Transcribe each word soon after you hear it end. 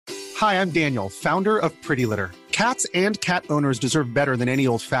Hi, I'm Daniel, founder of Pretty Litter. Cats and cat owners deserve better than any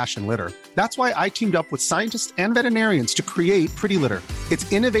old-fashioned litter. That's why I teamed up with scientists and veterinarians to create Pretty Litter.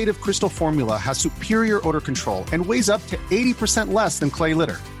 Its innovative crystal formula has superior odor control and weighs up to 80% less than clay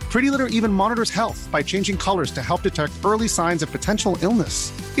litter. Pretty Litter even monitors health by changing colors to help detect early signs of potential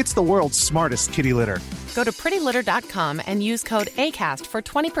illness. It's the world's smartest kitty litter. Go to prettylitter.com and use code ACAST for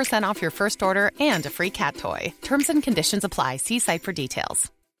 20% off your first order and a free cat toy. Terms and conditions apply. See site for details.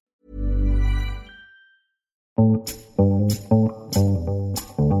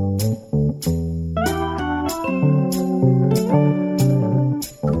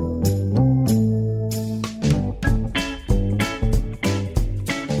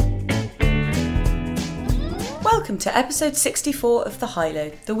 Welcome to episode 64 of The High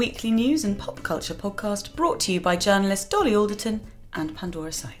Low, the weekly news and pop culture podcast brought to you by journalist Dolly Alderton and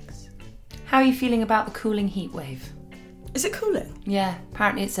Pandora Sykes. How are you feeling about the cooling heat wave? Is it cooling? Yeah,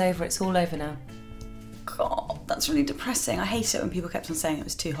 apparently it's over. It's all over now. God, that's really depressing. I hate it when people kept on saying it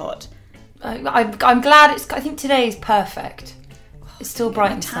was too hot. I'm glad I think today is perfect. It's still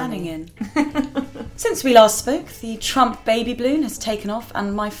bright and tanning sunny. in. Since we last spoke, the Trump baby balloon has taken off,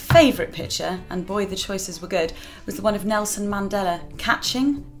 and my favourite picture, and boy the choices were good, was the one of Nelson Mandela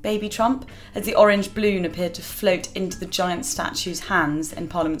catching baby Trump as the orange balloon appeared to float into the giant statue's hands in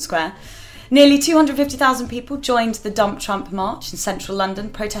Parliament Square. Nearly 250,000 people joined the Dump Trump march in central London,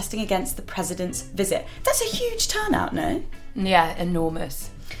 protesting against the president's visit. That's a huge turnout, no? Yeah, enormous.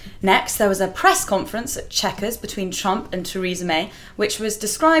 Next, there was a press conference at Chequers between Trump and Theresa May, which was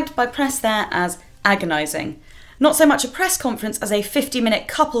described by press there as agonising. Not so much a press conference as a 50-minute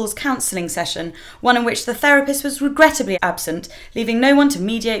couples counselling session, one in which the therapist was regrettably absent, leaving no one to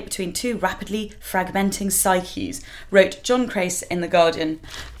mediate between two rapidly fragmenting psyches, wrote John Crace in The Guardian.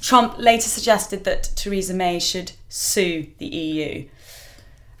 Trump later suggested that Theresa May should sue the EU.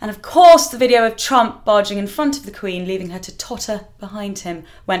 And of course, the video of Trump barging in front of the Queen, leaving her to totter behind him,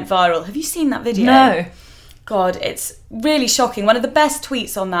 went viral. Have you seen that video? No. God, it's really shocking. One of the best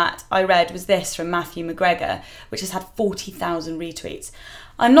tweets on that I read was this from Matthew McGregor, which has had 40,000 retweets.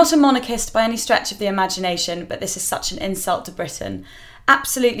 I'm not a monarchist by any stretch of the imagination, but this is such an insult to Britain.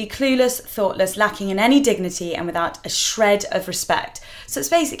 Absolutely clueless, thoughtless, lacking in any dignity and without a shred of respect. So it's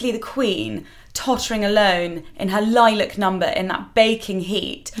basically the Queen tottering alone in her lilac number in that baking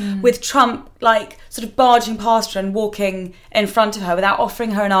heat with Trump like sort of barging past her and walking in front of her without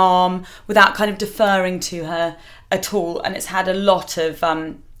offering her an arm, without kind of deferring to her at all. And it's had a lot of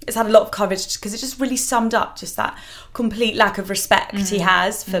coverage because it just really summed up just that complete lack of respect he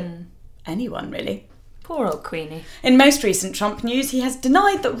has for anyone, really. Poor old Queenie. In most recent Trump news, he has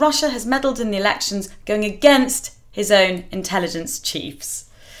denied that Russia has meddled in the elections, going against his own intelligence chiefs.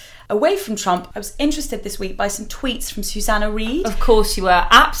 Away from Trump, I was interested this week by some tweets from Susanna Reid. Of course you were.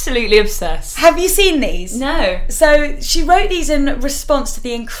 Absolutely obsessed. Have you seen these? No. So she wrote these in response to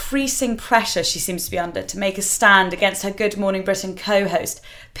the increasing pressure she seems to be under to make a stand against her Good Morning Britain co-host,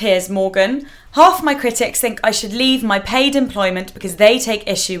 Piers Morgan. Half my critics think I should leave my paid employment because they take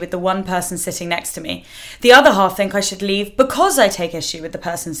issue with the one person sitting next to me. The other half think I should leave because I take issue with the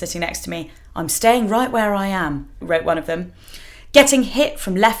person sitting next to me. I'm staying right where I am, wrote one of them. Getting hit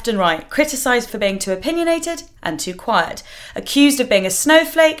from left and right, criticised for being too opinionated and too quiet, accused of being a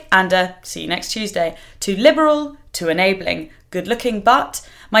snowflake and a, see you next Tuesday, too liberal, too enabling, good looking, but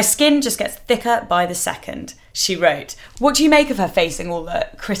my skin just gets thicker by the second, she wrote. What do you make of her facing all the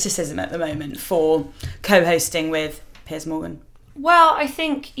criticism at the moment for co-hosting with Piers Morgan? Well, I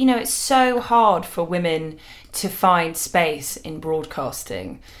think, it's so hard for women to find space in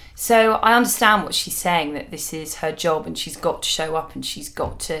broadcasting. So I understand what she's saying, that this is her job and she's got to show up and she's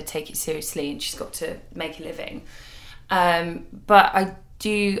got to take it seriously and she's got to make a living. But I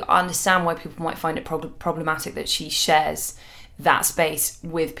do understand why people might find it problematic that she shares that space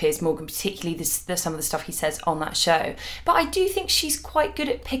with Piers Morgan, particularly some of the stuff he says on that show. But I do think she's quite good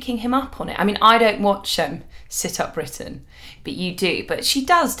at picking him up on it. I mean, I don't watch Sit Up Britain, but you do. But she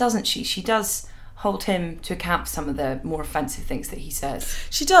does, doesn't she? She does hold him to account for some of the more offensive things that he says.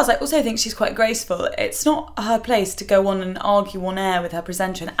 She does. I also think she's quite graceful. It's not her place to go on and argue on air with her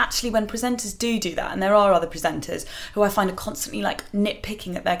presenter. And actually, when presenters do that, and there are other presenters who I find are constantly like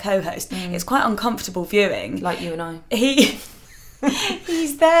nitpicking at their co-host, it's quite uncomfortable viewing. Like you and I.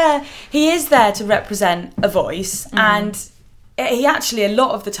 He's there. He is there to represent a voice, and he actually a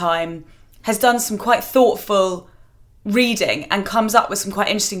lot of the time has done some quite thoughtful reading and comes up with some quite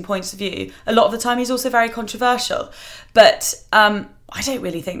interesting points of view. A lot of the time he's also very controversial, but I don't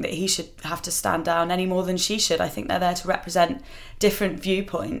really think that he should have to stand down any more than she should. I think they're there to represent different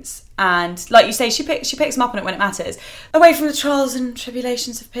viewpoints. And like you say, she picks them up on it when it matters. Away from the trials and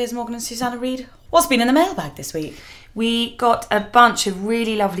tribulations of Piers Morgan and Susanna Reid, what's been in the mailbag this week? We got a bunch of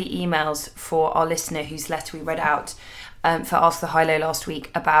really lovely emails for our listener whose letter we read out for Ask the High Low last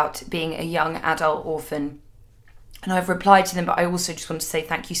week about being a young adult orphan. And I've replied to them, but I also just want to say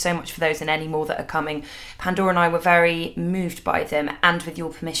thank you so much for those and any more that are coming. Pandora and I were very moved by them, and with your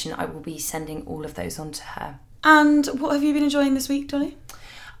permission, I will be sending all of those on to her. And what have you been enjoying this week, Dolly?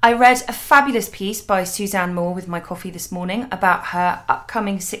 I read a fabulous piece by Suzanne Moore with my coffee this morning about her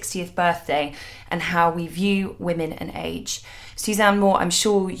upcoming 60th birthday and how we view women and age. Suzanne Moore, I'm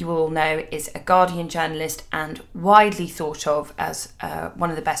sure you all know, is a Guardian journalist and widely thought of as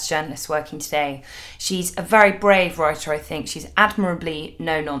one of the best journalists working today. She's a very brave writer, I think. She's admirably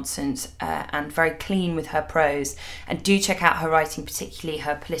no-nonsense and very clean with her prose. And do check out her writing, particularly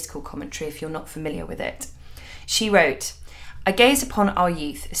her political commentary, if you're not familiar with it. She wrote, I gaze upon our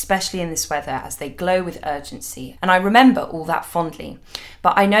youth, especially in this weather, as they glow with urgency, and I remember all that fondly.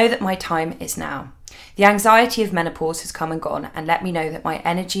 But I know that my time is now. The anxiety of menopause has come and gone, and let me know that my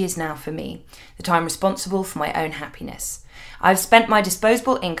energy is now for me, that I'm responsible for my own happiness. I've spent my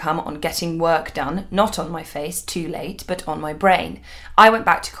disposable income on getting work done, not on my face, too late, but on my brain. I went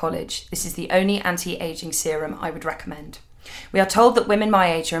back to college. This is the only anti-aging serum I would recommend. We are told that women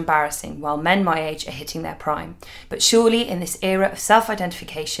my age are embarrassing, while men my age are hitting their prime. But surely in this era of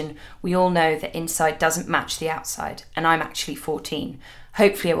self-identification, we all know that inside doesn't match the outside, and I'm actually 14.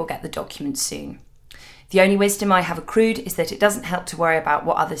 Hopefully I will get the documents soon. The only wisdom I have accrued is that it doesn't help to worry about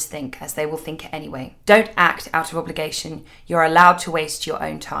what others think, as they will think it anyway. Don't act out of obligation. You're allowed to waste your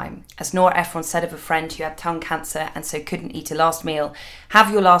own time. As Nora Ephron said of a friend who had tongue cancer and so couldn't eat a last meal,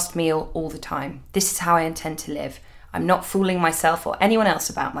 have your last meal all the time. This is how I intend to live. I'm not fooling myself or anyone else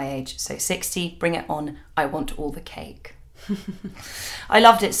about my age. So 60, bring it on. I want all the cake. I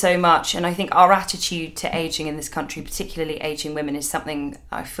loved it so much, and I think our attitude to ageing in this country, particularly ageing women, is something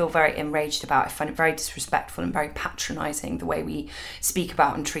I feel very enraged about. I find it very disrespectful and very patronising, the way we speak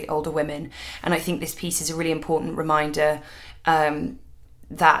about and treat older women. And I think this piece is a really important reminder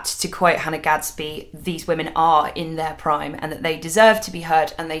that, to quote Hannah Gadsby, these women are in their prime and that they deserve to be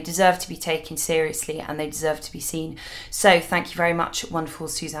heard and they deserve to be taken seriously and they deserve to be seen. So thank you very much, wonderful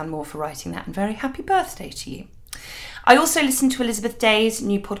Suzanne Moore, for writing that, and very happy birthday to you. I also listened to Elizabeth Day's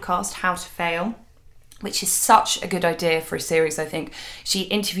new podcast, How to Fail, which is such a good idea for a series, I think. She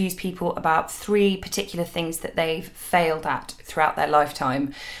interviews people about 3 particular things that they've failed at throughout their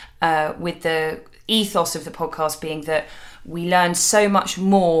lifetime, with the ethos of the podcast being that we learn so much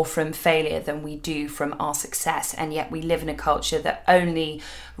more from failure than we do from our success, and yet we live in a culture that only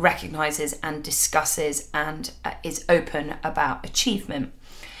recognises and discusses and is open about achievement.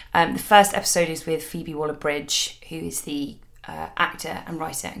 The first episode is with Phoebe Waller-Bridge, who is the actor and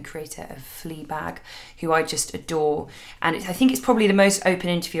writer and creator of Fleabag, who I just adore. And I think it's probably the most open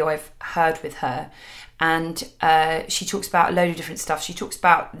interview I've heard with her. And she talks about a load of different stuff. She talks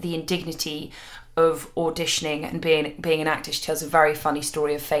about the indignity of auditioning and being an actor. She tells a very funny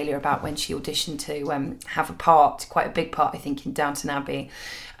story of failure about when she auditioned to have a part, quite a big part, I think, in Downton Abbey.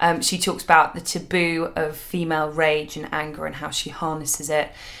 She talks about the taboo of female rage and anger and how she harnesses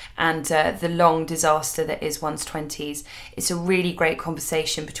it, and the long disaster that is one's 20s. It's a really great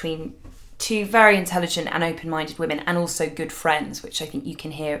conversation between 2 very intelligent and open-minded women, and also good friends, which I think you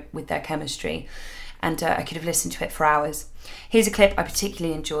can hear with their chemistry. And I could have listened to it for hours. Here's a clip I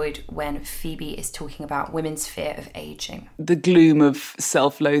particularly enjoyed when Phoebe is talking about women's fear of ageing. The gloom of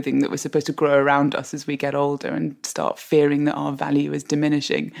self-loathing that we're supposed to grow around us as we get older and start fearing that our value is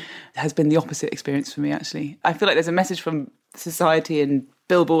diminishing has been the opposite experience for me, actually. I feel like there's a message from society and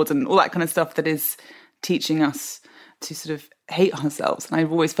billboards and all that kind of stuff that is teaching us to sort of hate ourselves. And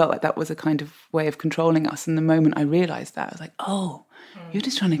I've always felt like that was a kind of way of controlling us. And the moment I realised that, I was like, oh, you're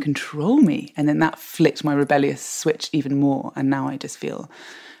just trying to control me. And then that flicked my rebellious switch even more. And now I just feel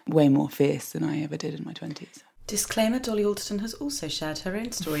way more fierce than I ever did in my 20s. Disclaimer, Dolly Alderton has also shared her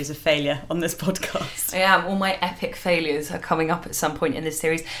own stories of failure on this podcast. I am. All my epic failures are coming up at some point in this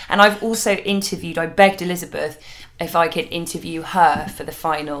series. And I've also I begged Elizabeth if I could interview her for the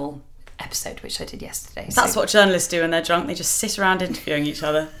final episode, which I did yesterday. That's what journalists do when they're drunk. They just sit around interviewing each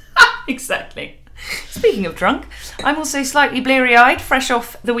other. Exactly. Speaking of drunk, I'm also slightly bleary-eyed, fresh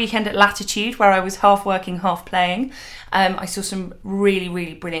off the weekend at Latitude, where I was half working, half playing. I saw some really,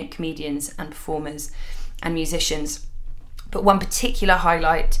 really brilliant comedians and performers and musicians. But one particular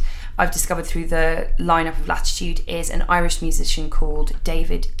highlight I've discovered through the lineup of Latitude is an Irish musician called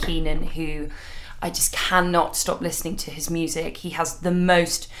David Keenan, who I just cannot stop listening to his music. He has the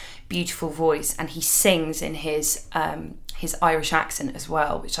most beautiful voice, and he sings in his Irish accent as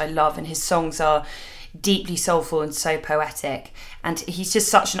well, which I love, and his songs are deeply soulful and so poetic, and he's just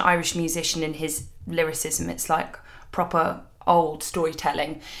such an Irish musician in his lyricism. It's like proper old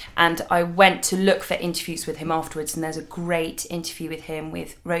storytelling. And I went to look for interviews with him afterwards, and there's a great interview with him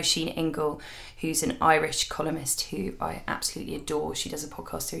with Roisin Ingle, who's an Irish columnist who I absolutely adore. She does a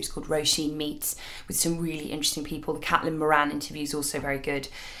podcast series called Roisin Meets with some really interesting people. The Caitlin Moran interview is also very good,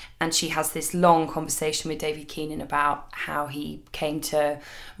 and she has this long conversation with David Keenan about how he came to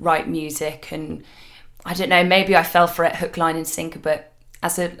write music. And I don't know, maybe I fell for it hook, line and sinker, but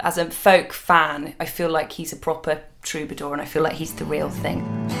as a folk fan, I feel like he's a proper troubadour, and I feel like he's the real thing.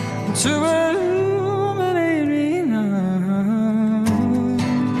 And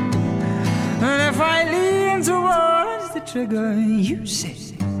if I lean towards the trigger, you say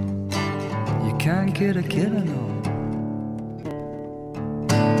you can't get a killer, no.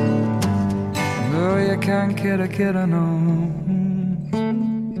 No, you can't get a killer, no.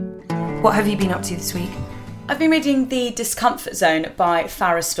 What have you been up to this week? I've been reading The Discomfort Zone by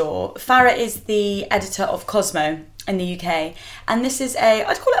Farah Storr. Farah is the editor of Cosmo in the UK, and this is I'd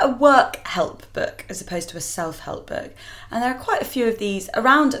call it a work help book as opposed to a self-help book. And there are quite a few of these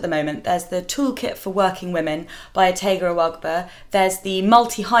around at the moment. There's the Toolkit for Working Women by Adegoke Awagba. There's the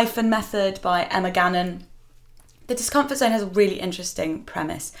Multi-Hyphen Method by Emma Gannon. The Discomfort Zone has a really interesting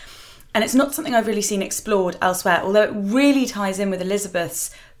premise, and it's not something I've really seen explored elsewhere, although it really ties in with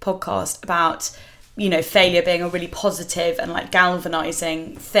Elizabeth's podcast about, you know, failure being a really positive and like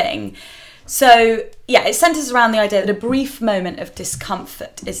galvanising thing. So yeah, it centres around the idea that a brief moment of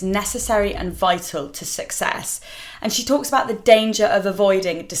discomfort is necessary and vital to success. And she talks about the danger of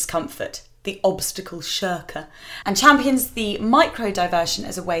avoiding discomfort, the obstacle shirker, and champions the micro-diversion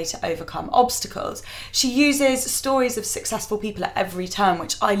as a way to overcome obstacles. She uses stories of successful people at every turn,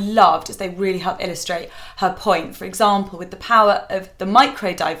 which I loved as they really help illustrate her point. For example, with the power of the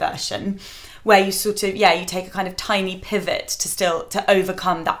micro-diversion, where you sort of, you take a kind of tiny pivot to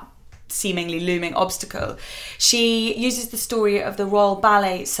overcome that seemingly looming obstacle. She uses the story of the Royal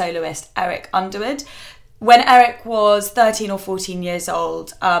Ballet soloist Eric Underwood. When Eric was 13 or 14 years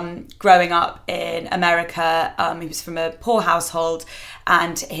old, growing up in America, he was from a poor household,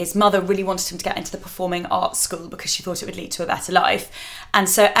 and his mother really wanted him to get into the performing arts school because she thought it would lead to a better life. And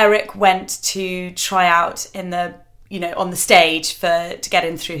so Eric went to try out on the stage to get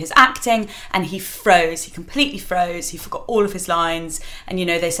in through his acting, and he froze. He completely froze. He forgot all of his lines, and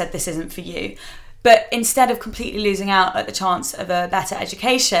they said, "This isn't for you." But instead of completely losing out at the chance of a better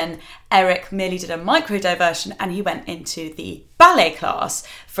education, Eric merely did a micro-diversion, and he went into the ballet class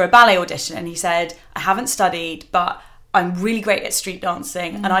for a ballet audition, and he said, "I haven't studied, but I'm really great at street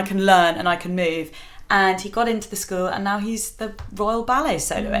dancing, and I can learn and I can move." And he got into the school, and now he's the Royal Ballet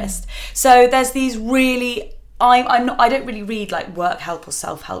soloist. So there's these really... I don't really read like work help or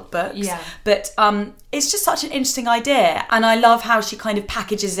self-help books, but it's just such an interesting idea, and I love how she kind of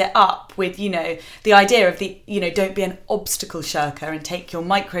packages it up with the idea of don't be an obstacle shirker and take your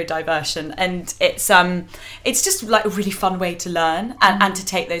micro diversion, and it's just like a really fun way to learn and to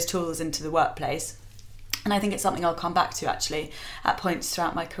take those tools into the workplace, and I think it's something I'll come back to actually at points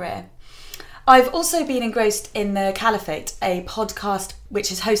throughout my career. I've also been engrossed in The Caliphate, a podcast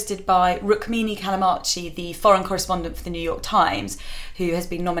which is hosted by Rukmini Callimachi, the foreign correspondent for the New York Times, who has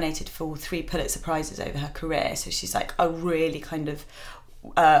been nominated for 3 Pulitzer Prizes over her career. So she's like a really kind of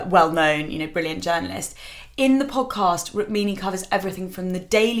well-known, brilliant journalist. In the podcast, Rukmini covers everything from the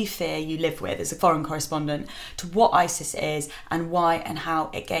daily fear you live with as a foreign correspondent to what ISIS is and why and how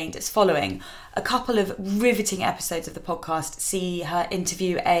it gained its following. A couple of riveting episodes of the podcast see her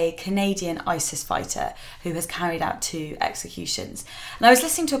interview a Canadian ISIS fighter who has carried out 2 executions. And I was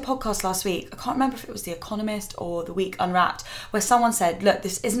listening to a podcast last week, I can't remember if it was The Economist or The Week Unwrapped, where someone said, look,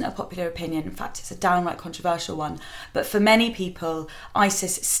 this isn't a popular opinion, in fact it's a downright controversial one, but for many people,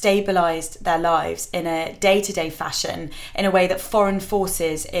 ISIS stabilised their lives in a day-to-day fashion in a way that foreign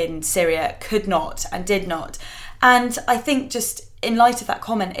forces in Syria could not and did not. And I think just in light of that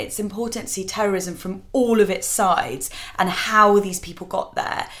comment, it's important to see terrorism from all of its sides and how these people got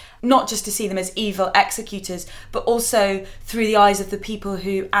there. Not just to see them as evil executors, but also through the eyes of the people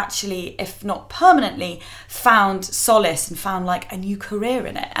who actually, if not permanently, found solace and found like a new career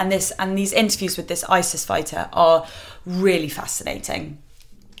in it. And these interviews with this ISIS fighter are really fascinating.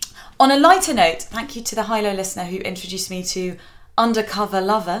 On a lighter note, thank you to the High Low listener who introduced me to Undercover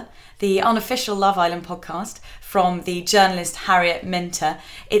Lover, the unofficial Love Island podcast from the journalist Harriet Minter.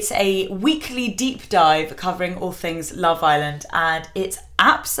 It's a weekly deep dive covering all things Love Island, and it's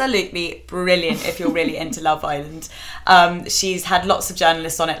absolutely brilliant if you're really into Love Island. She's had lots of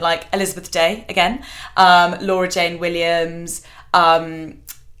journalists on it, like Elizabeth Day, again, Laura Jane Williams,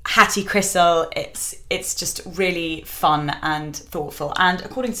 Hattie Crystal. It's just really fun and thoughtful, and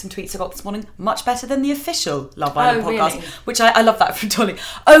according to some tweets I got this morning, much better than the official Love Island podcast, really? which I love that from Dolly.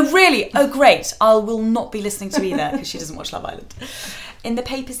 Oh really? Oh great. I will not be listening to either because she doesn't watch Love Island. In the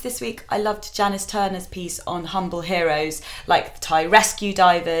papers this week, I loved Janice Turner's piece on humble heroes like the Thai rescue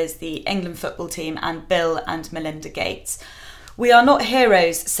divers, the England football team, and Bill and Melinda Gates. "We are not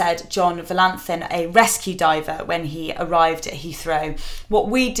heroes," said John Valanthin, a rescue diver, when he arrived at Heathrow. "What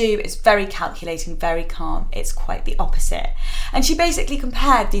we do is very calculating, very calm. It's quite the opposite." And she basically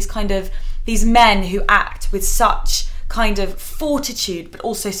compared these men who act with such kind of fortitude, but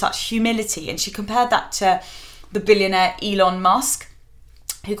also such humility. And she compared that to the billionaire Elon Musk,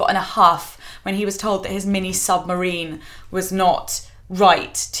 who got in a huff when he was told that his mini submarine was not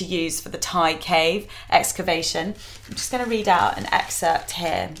right to use for the Thai cave excavation. I'm just going to read out an excerpt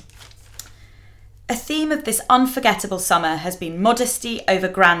here. "A theme of this unforgettable summer has been modesty over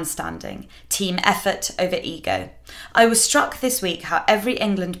grandstanding, team effort over ego. I was struck this week how every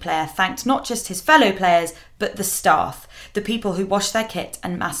England player thanked not just his fellow players, but the staff, the people who wash their kit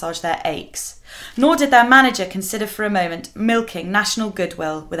and massage their aches. Nor did their manager consider for a moment milking national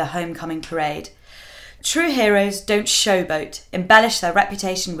goodwill with a homecoming parade. True heroes don't showboat, embellish their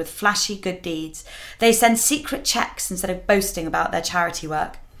reputation with flashy good deeds. They send secret checks instead of boasting about their charity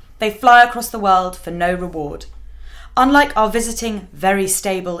work. They fly across the world for no reward. Unlike our visiting, very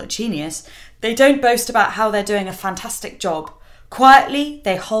stable genius, they don't boast about how they're doing a fantastic job. Quietly,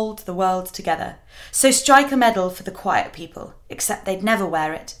 they hold the world together. So strike a medal for the quiet people, except they'd never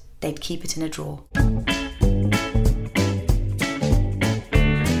wear it. They'd keep it in a drawer."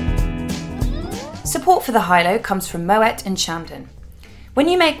 Support for the High-Low comes from Moet and Shandon. When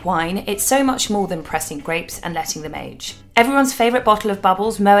you make wine, it's so much more than pressing grapes and letting them age. Everyone's favourite bottle of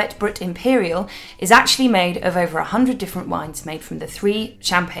bubbles, Moet Brut Imperial, is actually made of over 100 different wines made from the 3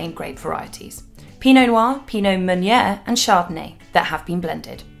 champagne grape varieties: Pinot Noir, Pinot Meunier and Chardonnay, that have been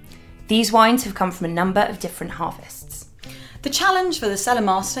blended. These wines have come from a number of different harvests. The challenge for the cellar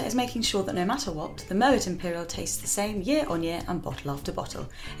master is making sure that no matter what, the Moet Imperial tastes the same year on year and bottle after bottle.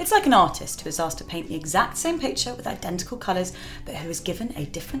 It's like an artist who is asked to paint the exact same picture with identical colours, but who is given a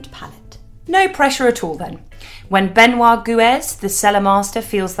different palette. No pressure at all then. When Benoit Guez, the cellar master,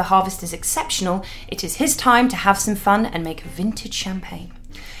 feels the harvest is exceptional, it is his time to have some fun and make a vintage champagne.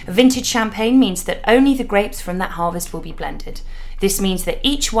 A vintage champagne means that only the grapes from that harvest will be blended. This means that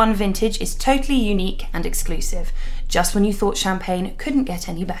each one vintage is totally unique and exclusive, just when you thought champagne couldn't get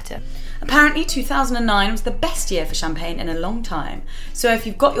any better. Apparently 2009 was the best year for champagne in a long time. So if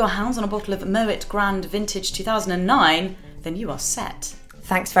you've got your hands on a bottle of Moet Grand Vintage 2009, then you are set.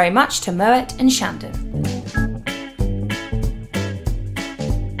 Thanks very much to Moet and Shandon.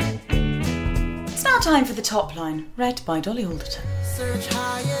 It's now time for the top line, read by Dolly Alderton. Search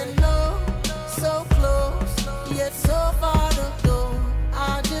high and low, so close, yet so far to go.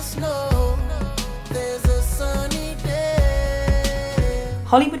 I just know there's a sunny day.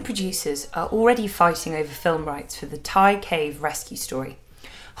 Hollywood producers are already fighting over film rights for the Thai cave rescue story.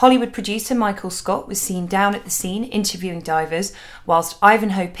 Hollywood producer Michael Scott was seen down at the scene interviewing divers, whilst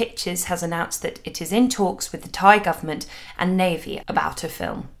Ivanhoe Pictures has announced that it is in talks with the Thai government and Navy about a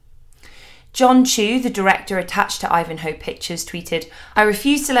film. John Chu, the director attached to Ivanhoe Pictures, tweeted, "I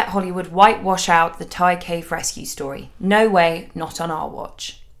refuse to let Hollywood whitewash out the Thai cave rescue story. No way, not on our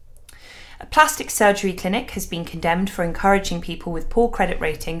watch." A plastic surgery clinic has been condemned for encouraging people with poor credit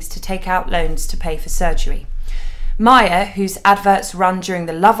ratings to take out loans to pay for surgery. Maya, whose adverts run during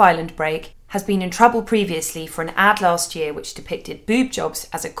the Love Island break, has been in trouble previously for an ad last year which depicted boob jobs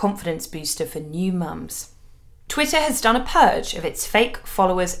as a confidence booster for new mums. Twitter has done a purge of its fake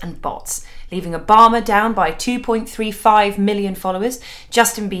followers and bots, leaving Obama down by 2.35 million followers,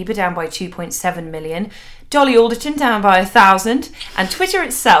 Justin Bieber down by 2.7 million, Dolly Alderton down by 1,000, and Twitter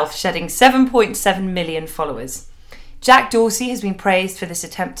itself shedding 7.7 million followers. Jack Dorsey has been praised for this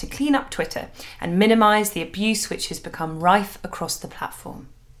attempt to clean up Twitter and minimise the abuse which has become rife across the platform.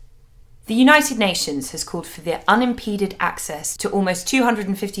 The United Nations has called for the unimpeded access to almost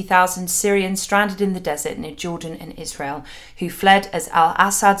 250,000 Syrians stranded in the desert near Jordan and Israel, who fled as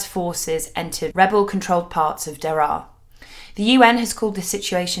al-Assad's forces entered rebel-controlled parts of Daraa. The UN has called the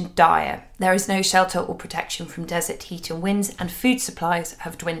situation dire. There is no shelter or protection from desert heat and winds, and food supplies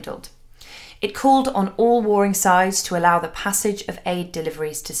have dwindled. It called on all warring sides to allow the passage of aid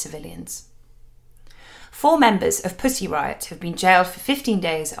deliveries to civilians. 4 members of Pussy Riot have been jailed for 15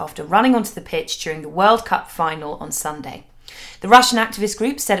 days after running onto the pitch during the World Cup final on Sunday. The Russian activist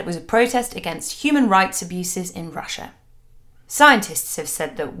group said it was a protest against human rights abuses in Russia. Scientists have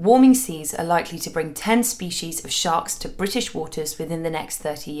said that warming seas are likely to bring 10 species of sharks to British waters within the next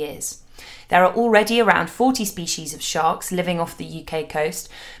 30 years. There are already around 40 species of sharks living off the UK coast,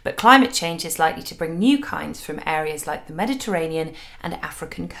 but climate change is likely to bring new kinds from areas like the Mediterranean and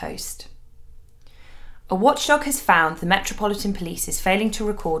African coast. A watchdog has found the Metropolitan Police is failing to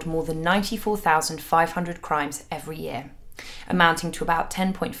record more than 94,500 crimes every year, amounting to about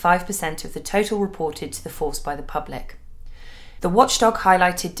 10.5% of the total reported to the force by the public. The watchdog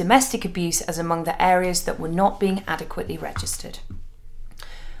highlighted domestic abuse as among the areas that were not being adequately registered.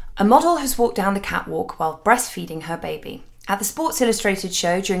 A model has walked down the catwalk while breastfeeding her baby. At the Sports Illustrated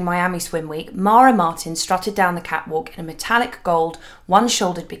show during Miami Swim Week, Mara Martin strutted down the catwalk in a metallic gold,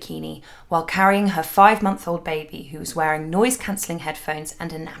 one-shouldered bikini while carrying her 5-month-old baby who was wearing noise-cancelling headphones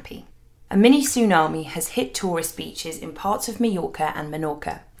and a nappy. A mini tsunami has hit tourist beaches in parts of Mallorca and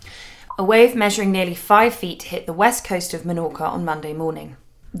Menorca. A wave measuring nearly 5 feet hit the west coast of Menorca on Monday morning.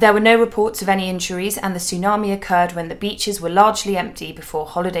 There were no reports of any injuries, and the tsunami occurred when the beaches were largely empty before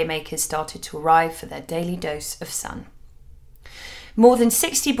holidaymakers started to arrive for their daily dose of sun. More than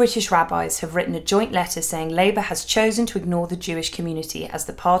 60 British rabbis have written a joint letter saying Labour has chosen to ignore the Jewish community as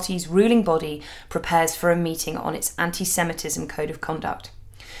the party's ruling body prepares for a meeting on its anti-Semitism code of conduct.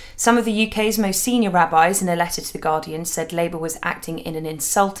 Some of the UK's most senior rabbis, in a letter to The Guardian, said Labour was acting in an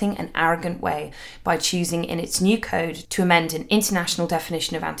insulting and arrogant way by choosing in its new code to amend an international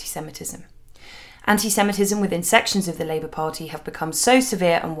definition of anti-Semitism. Anti-Semitism within sections of the Labour Party have become so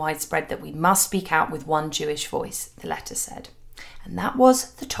severe and widespread that we must speak out with one Jewish voice, the letter said. And that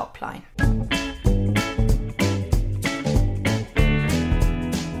was the top line.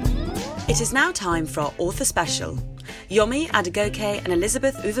 It is now time for our author special. Yomi, Adegoke and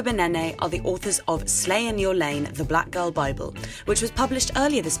Elizabeth Uviebinené are the authors of Slay in Your Lane, The Black Girl Bible, which was published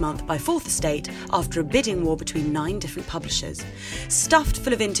earlier this month by Fourth Estate after a bidding war between 9 different publishers. Stuffed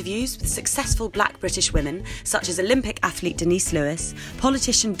full of interviews with successful black British women such as Olympic athlete Denise Lewis,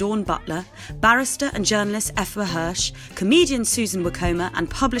 politician Dawn Butler, barrister and journalist Effa Hirsch, comedian Susan Wokoma and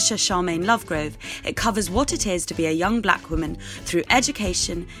publisher Charmaine Lovegrove, it covers what it is to be a young black woman through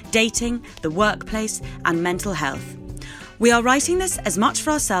education, dating, the workplace and mental health. We are writing this as much for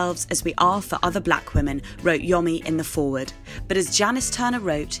ourselves as we are for other black women, wrote Yomi in the foreword. But as Janice Turner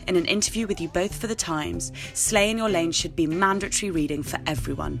wrote in an interview with you both for The Times, Slay in Your Lane should be mandatory reading for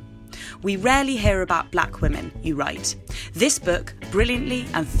everyone. We rarely hear about black women, you write. This book, brilliantly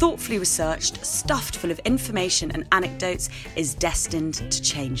and thoughtfully researched, stuffed full of information and anecdotes, is destined to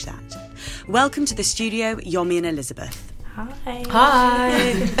change that. Welcome to the studio, Yomi and Elizabeth. Hi.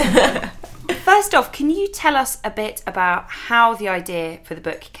 Hi. First off, can you tell us a bit about how the idea for the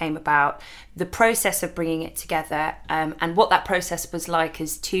book came about, the process of bringing it together, and what that process was like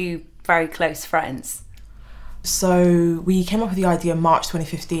as 2 very close friends? So we came up with the idea in March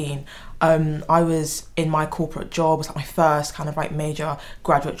 2015. I was in my corporate job. It was like my first kind of like major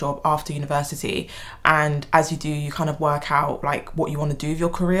graduate job after university. And as you do, you kind of work out like what you want to do with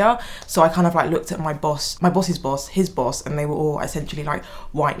your career. So I kind of like looked at my boss's boss, his boss, and they were all essentially like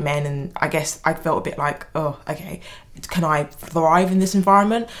white men. And I guess I felt a bit like, oh, okay, can I thrive in this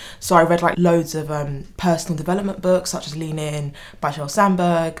environment? So I read like loads of personal development books such as Lean In by Sheryl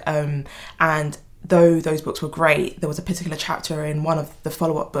Sandberg. And though those books were great, there was a particular chapter in one of the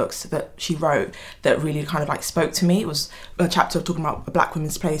follow-up books that she wrote that really kind of like spoke to me. It was a chapter talking about a black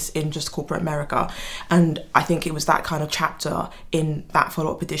woman's place in just corporate America. And I think it was that kind of chapter in that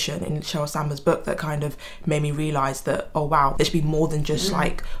follow-up edition in Sheryl Sandberg's book that kind of made me realise that, oh wow, there should be more than just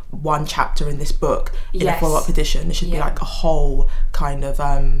like one chapter in this book in a follow-up edition. There should be like a whole kind of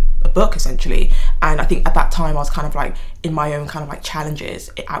a book essentially. And I think at that time I was kind of like in my own kind of like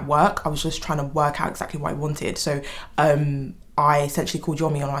challenges at work. I was just trying to work out exactly what I wanted. So I essentially called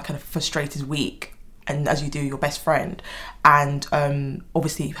Yomi on like kind of frustrated week, and as you do, your best friend. And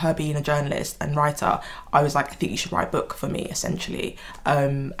obviously her being a journalist and writer, I was like, I think you should write a book for me essentially.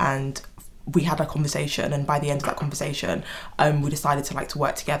 And we had a conversation, and by the end of that conversation we decided to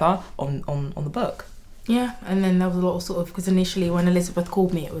work together on the book. Yeah, and then there was a lot of sort of, because initially when Elizabeth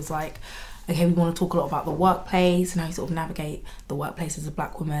called me, it was like, okay, we want to talk a lot about the workplace and how you sort of navigate the workplace as a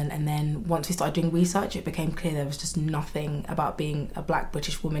black woman. And then once we started doing research, it became clear there was just nothing about being a black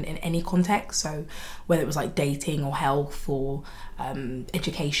British woman in any context. So whether it was like dating or health or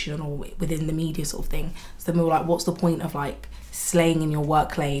education or within the media sort of thing. So then we were like, what's the point of like slaying in your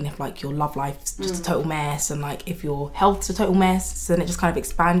work lane, if like your love life's just a total mess, and like if your health's a total mess. So then it just kind of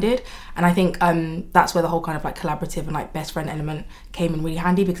expanded, and I think that's where the whole kind of like collaborative and like best friend element came in really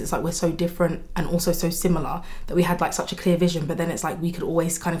handy, because it's like we're so different and also so similar that we had like such a clear vision, but then it's like we could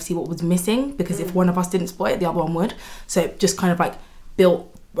always kind of see what was missing, because if one of us didn't spot it, the other one would. So it just kind of like built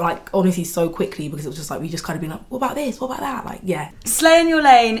like honestly so quickly, because it was just like we just kind of been like, what about this, what about that, like yeah. Slay in Your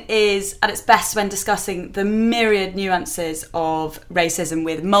Lane is at its best when discussing the myriad nuances of racism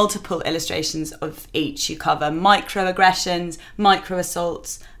with multiple illustrations of each. You cover microaggressions,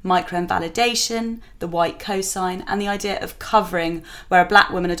 micro-assaults, micro-invalidation, the white cosign, and the idea of covering, where a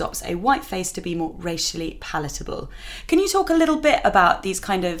black woman adopts a white face to be more racially palatable. Can you talk a little bit about these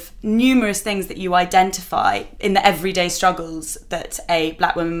kind of numerous things that you identify in the everyday struggles that a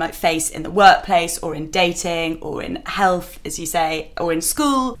black woman might face in the workplace, or in dating, or in health, as you say, or in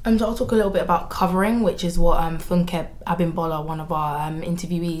school? So I'll talk a little bit about covering, which is what Funke Abimbola, one of our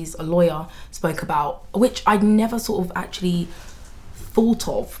interviewees, a lawyer, spoke about, which I'd never sort of actually thought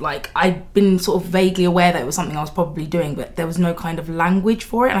of. Like, I'd been sort of vaguely aware that it was something I was probably doing, but there was no kind of language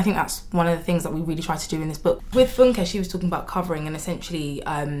for it, and I think that's one of the things that we really tried to do in this book. With Funke, she was talking about covering and essentially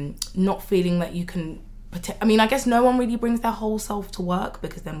not feeling that you can I mean, I guess no one really brings their whole self to work,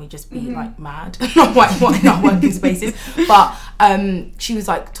 because then we just be like mad in our working spaces. But she was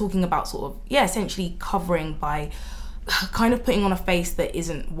like talking about sort of, yeah, essentially covering by kind of putting on a face that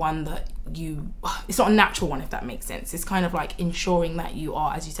isn't one that it's not a natural one, if that makes sense. It's kind of like ensuring that you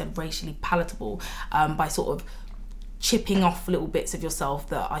are, as you said, racially palatable, by sort of chipping off little bits of yourself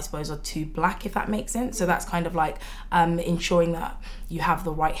that I suppose are too black, if that makes sense. So that's kind of like ensuring that you have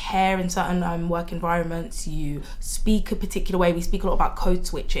the right hair in certain work environments, you speak a particular way. We speak a lot about code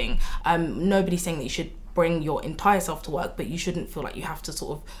switching. Nobody's saying that you should bring your entire self to work, but you shouldn't feel like you have to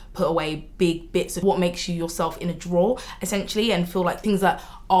sort of put away big bits of what makes you yourself in a drawer, essentially, and feel like things that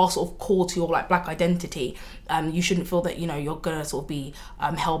are sort of core to your like black identity. You shouldn't feel that, you know, you're gonna sort of be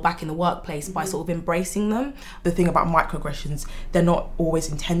held back in the workplace by sort of embracing them. The thing about microaggressions, they're not always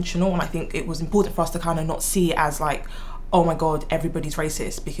intentional, and I think it was important for us to kind of not see it as like, oh my god, everybody's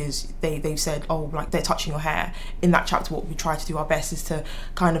racist because they've said, oh, like they're touching your hair. In that chapter, what we try to do our best is to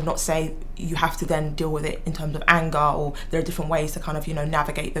kind of not say you have to then deal with it in terms of anger, or there are different ways to kind of, you know,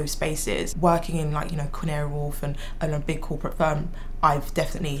 navigate those spaces. Working in like, you know, Canary Wharf and a big corporate firm, I've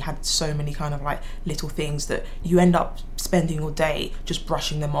definitely had so many kind of like little things that you end up spending your day just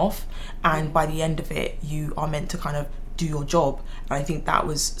brushing them off, and by the end of it, you are meant to kind of do your job. And I think that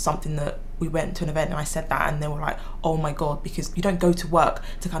was something that we went to an event and I said that, and they were like, oh my god, because you don't go to work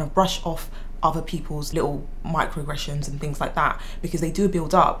to kind of brush off other people's little microaggressions and things like that, because they do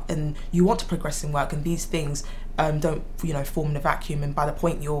build up and you want to progress in work, and these things don't, you know, form in a vacuum. And by the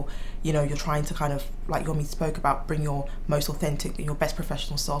point you're trying to kind of, like Yomi spoke about, bring your most authentic, your best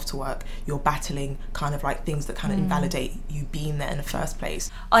professional self to work, you're battling kind of like things that kind of invalidate you being there in the first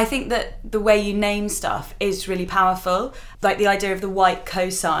place. I think that the way you name stuff is really powerful, like the idea of the white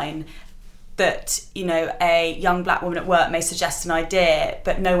cosign, that, you know, a young black woman at work may suggest an idea,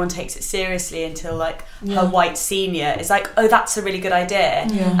 but no one takes it seriously until like her white senior is like, oh, that's a really good idea.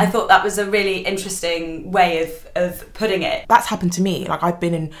 I thought that was a really interesting way of putting it. That's happened to me. Like I've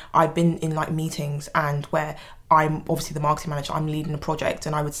been in like meetings, and where I'm obviously the marketing manager, I'm leading a project,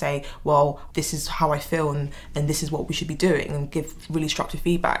 and I would say, well, this is how I feel, and this is what we should be doing, and give really structured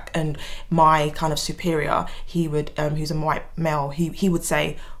feedback. And my kind of superior, he would, who's a white male, he would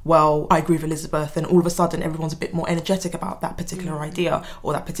say, well, I agree with Elizabeth, and all of a sudden everyone's a bit more energetic about that particular idea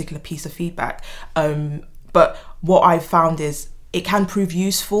or that particular piece of feedback. But what I've found is, it can prove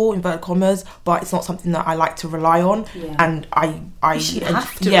useful, inverted commas, but it's not something that I like to rely on. And I you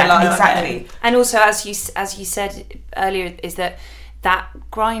have to rely on exactly. And also, as you said earlier, is that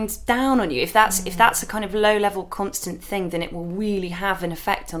grinds down on you. If that's a kind of low level constant thing, then it will really have an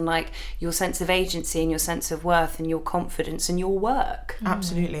effect on like your sense of agency and your sense of worth and your confidence and your work.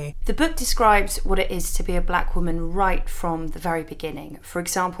 Absolutely. The book describes what it is to be a black woman right from the very beginning. For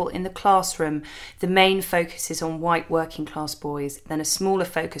example, in the classroom, the main focus is on white working class boys, then a smaller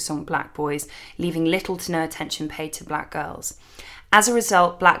focus on black boys, leaving little to no attention paid to black girls. As a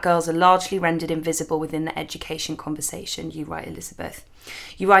result, black girls are largely rendered invisible within the education conversation, you write, Elizabeth.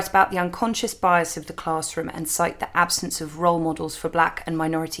 You write about the unconscious bias of the classroom and cite the absence of role models for black and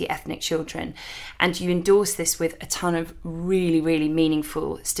minority ethnic children. And you endorse this with a ton of really, really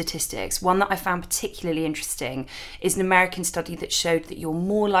meaningful statistics. One that I found particularly interesting is an American study that showed that you're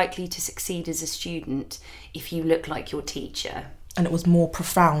more likely to succeed as a student if you look like your teacher. And it was more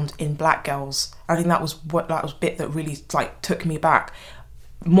profound in black girls. I think that was bit that really like took me back.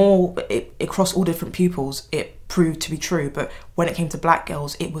 More, it across all different pupils, it proved to be true. But when it came to black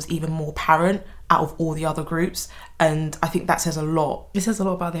girls, it was even more apparent out of all the other groups. And I think that says a lot. It says a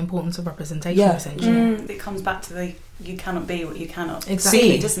lot about the importance of representation, essentially. It comes back to the you cannot be what you cannot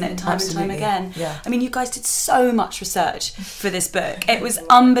Exactly. see, doesn't it? Time Absolutely. and time again. Yeah. I mean, you guys did so much research for this book. It was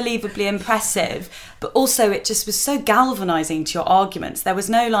unbelievably impressive, but also it just was so galvanising to your arguments. There was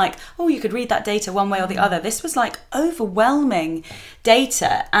no like, oh, you could read that data one way or the other. This was like overwhelming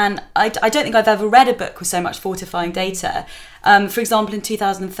data. And I don't think I've ever read a book with so much fortifying data. For example, in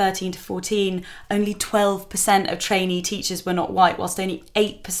 2013 to 14, only 12% of trainee teachers were not white, whilst only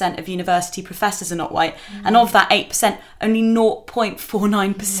 8% of university professors are not white. And of that 8%, only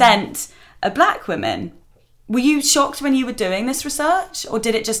 0.49% are black women. Were you shocked when you were doing this research? Or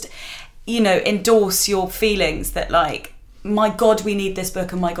did it just, endorse your feelings that like, my God, we need this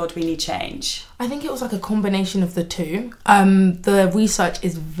book and my God, we need change? I think it was like a combination of the two. The research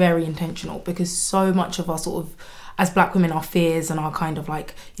is very intentional because so much of our sort of, as black women, our fears and our kind of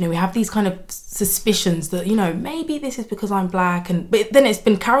like, we have these kind of suspicions that, maybe this is because I'm black. But then it's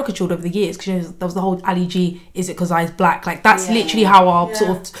been caricatured over the years because there was the whole Ali G, is it because I was black? Like that's literally how our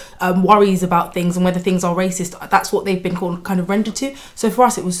sort of worries about things and whether things are racist, that's what they've been kind of rendered to. So for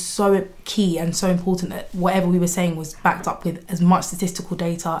us, it was so key and so important that whatever we were saying was backed up with as much statistical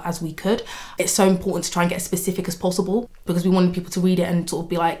data as we could. It's so important to try and get as specific as possible because we wanted people to read it and sort of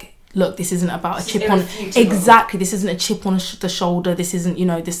be like, look, this isn't about a chip on... Exactly, this isn't a chip on the shoulder. This isn't,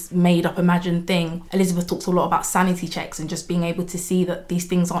 this made-up, imagined thing. Elizabeth talks a lot about sanity checks and just being able to see that these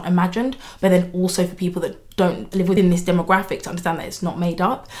things aren't imagined, but then also for people that don't live within this demographic to understand that it's not made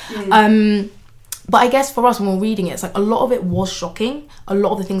up. But I guess for us, when we're reading it, it's like a lot of it was shocking. A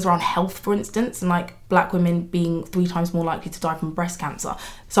lot of the things around health, for instance, and like black women being 3 times more likely to die from breast cancer.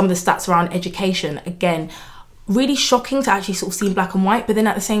 Some of the stats around education, again, really shocking to actually sort of see in black and white, but then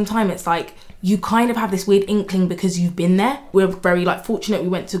at the same time it's like you kind of have this weird inkling because you've been there. We're very like fortunate we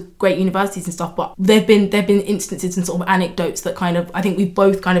went to great universities and stuff, but there've been instances and sort of anecdotes that kind of, I think we've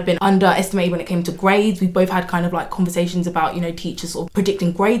both kind of been underestimated when it came to grades. We've both had kind of like conversations about, teachers sort of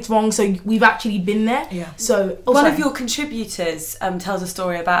predicting grades wrong, so we've actually been there. So one of your contributors tells a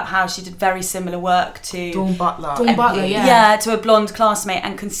story about how she did very similar work to Dawn Butler, to a blonde classmate,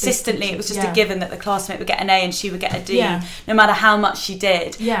 and consistently it was just a given that the classmate would get an A and she would get a D, no matter how much she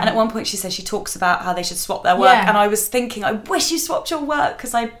did. And at one point she says she talks about how they should swap their work, and I was thinking, I wish you swapped your work,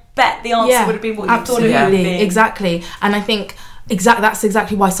 because I bet the answer would have been what you thought it would be. Exactly. And I think that's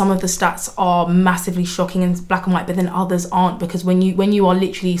exactly why some of the stats are massively shocking in black and white, but then others aren't, because when you are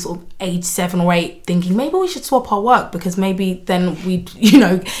literally sort of age 7 or 8 thinking maybe we should swap our work because maybe then we'd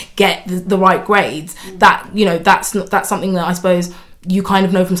get the right grades, that's something that I suppose you kind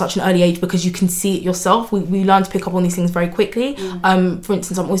of know from such an early age because you can see it yourself. We learn to pick up on these things very quickly. For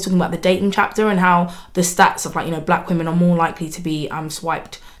instance, I'm always talking about the dating chapter and how the stats of like, black women are more likely to be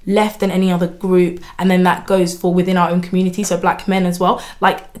swiped left than any other group, and then that goes for within our own community, so black men as well.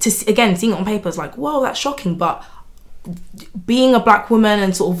 Like, again, seeing it on paper is like, whoa, that's shocking, but being a black woman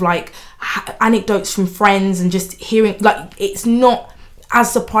and sort of like anecdotes from friends and just hearing, like, it's not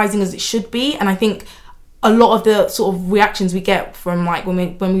as surprising as it should be. And I think a lot of the sort of reactions we get from like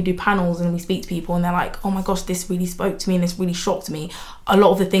when we do panels and we speak to people and they're like, oh my gosh, this really spoke to me and this really shocked me. A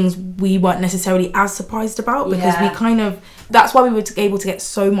lot of the things we weren't necessarily as surprised about because we kind of, that's why we were able to get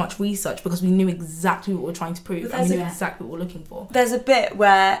so much research, because we knew exactly what we were trying to prove and we knew exactly what we were looking for. There's a bit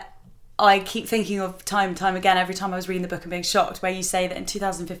where I keep thinking of time and time again, every time I was reading the book and being shocked, where you say that in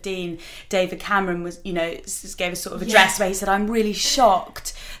 2015, David Cameron was, gave a sort of address where he said, I'm really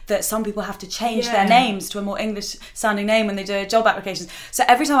shocked that some people have to change their names to a more English sounding name when they do job applications. So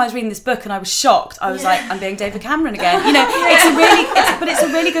every time I was reading this book and I was shocked, I was like, I'm being David Cameron again. It's a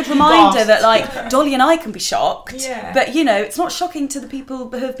really good reminder that like Dolly and I can be shocked, but it's not shocking to the people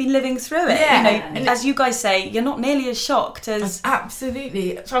who have been living through it. And as you guys say, you're not nearly as shocked as...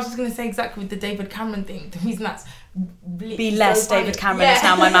 Absolutely. So I was just going to say exactly with the David Cameron thing, the reason that's be less so David Cameron is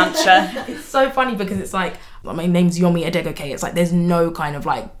now my mantra. It's so funny because it's like, my name's Yomi Adegoke. It's like there's no kind of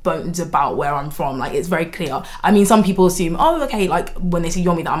like bones about where I'm from. Like it's very clear. I mean, some people assume, oh, okay, like when they see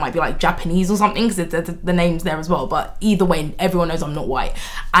Yomi that I might be like Japanese or something because the name's there as well. But either way, everyone knows I'm not white.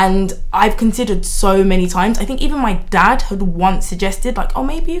 And I've considered so many times. I think even my dad had once suggested like, oh,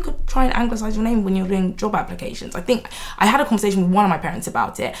 maybe you could try and anglicize your name when you're doing job applications. I think I had a conversation with one of my parents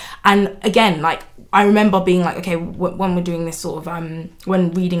about it. And again, like I remember being like, okay, when we're doing this sort of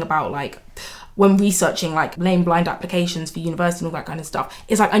when reading about like, when researching like lane blind applications for university and all that kind of stuff,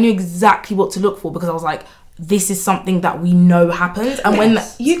 it's like I knew exactly what to look for because I was like, this is something that we know happens. And when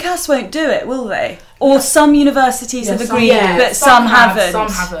UCAS won't do it, will they? Or some universities have agreed, but some haven't. Some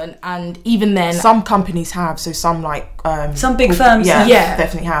haven't, and even then, some companies have. So some some big firms,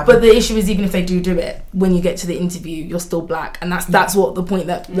 definitely have. But the issue is, even if they do it, when you get to the interview, you're still black, and that's what the point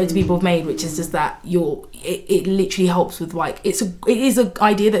that loads of people have made, which is just that it literally helps with it is an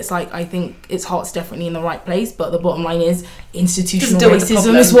idea that's I think its heart's definitely in the right place, but the bottom line is institutional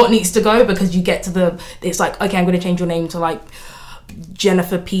racism is what needs to go, because you get to it's like, okay, I'm going to change your name to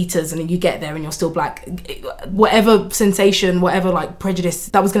Jennifer Peters, and then you get there and you're still black. Whatever sensation, whatever prejudice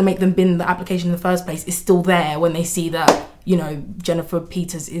that was going to make them bin the application in the first place is still there when they see that Jennifer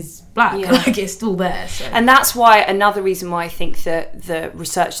Peters is black. It's still there. So. And that's why, another reason why I think that the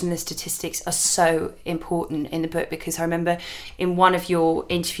research and the statistics are so important in the book, because I remember in one of your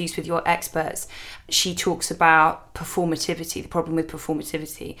interviews with your experts, she talks about performativity, the problem with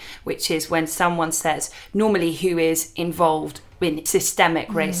performativity, which is when someone says, normally who is involved in systemic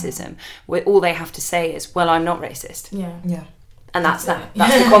racism, where all they have to say is, well, I'm not racist. Yeah. And that's that.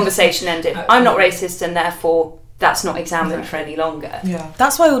 That's the conversation ended. I'm not racist, and therefore that's not examined for any longer. Yeah.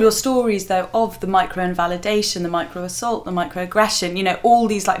 That's why all your stories, though, of the micro-invalidation, the micro-assault, the microaggression, all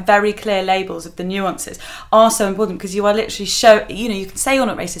these very clear labels of the nuances are so important, because you are literally you can say you're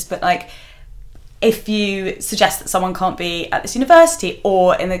not racist, but if you suggest that someone can't be at this university,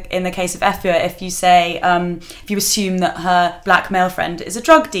 or in the case of Efua, if you say, if you assume that her black male friend is a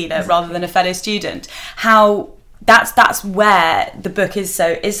drug dealer rather than a fellow student, how that's where the book is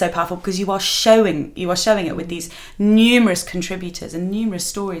so powerful, because you are showing it with these numerous contributors and numerous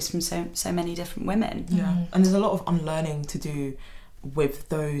stories from so many different women. Yeah, and there's a lot of unlearning to do with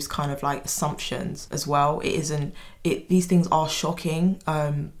those kind of assumptions as well. These things are shocking,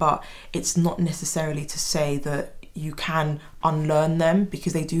 but it's not necessarily to say that you can unlearn them,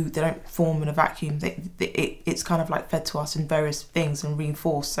 because they don't form in a vacuum. It's kind of fed to us in various things and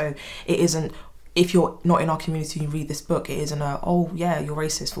reinforced. So it isn't, if you're not in our community and you read this book, it isn't you're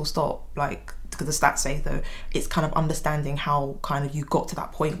racist, full stop, because the stats say, though. It's kind of understanding how kind of you got to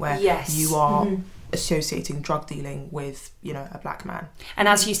that point where you are associating drug dealing with a black man. And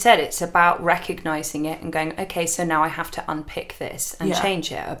as you said, it's about recognizing it and going, okay, so now I have to unpick this and change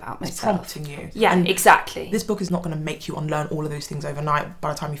it about myself. It's prompting you. Yeah, and exactly. This book is not going to make you unlearn all of those things overnight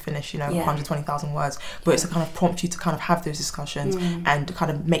by the time you finish 120,000 words, but it's to kind of prompt you to kind of have those discussions and to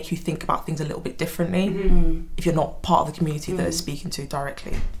kind of make you think about things a little bit differently if you're not part of the community that is speaking to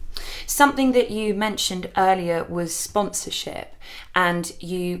directly. Something that you mentioned earlier was sponsorship, and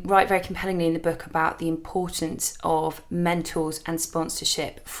you write very compellingly in the book about the importance of mentors and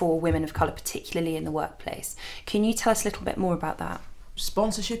sponsorship for women of colour, particularly in the workplace. Can you tell us a little bit more about that?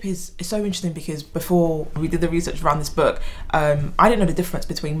 Sponsorship is so interesting, because before we did the research around this book, I didn't know the difference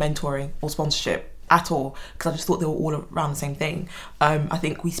between mentoring or sponsorship at all, because I just thought they were all around the same thing. I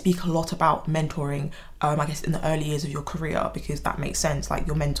think we speak a lot about mentoring, I guess in the early years of your career, because that makes sense.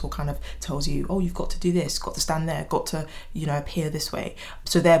 Your mentor kind of tells you, oh, you've got to do this, got to stand there, got to appear this way.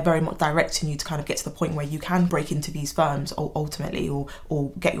 So they're very much directing you to kind of get to the point where you can break into these firms ultimately,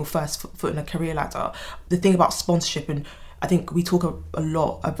 or get your first foot in a career ladder. The thing about sponsorship, and I think we talk a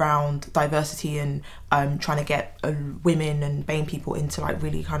lot around diversity and trying to get women and BAME people into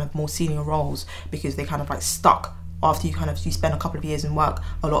really kind of more senior roles, because they kind of stuck after you spend a couple of years in work.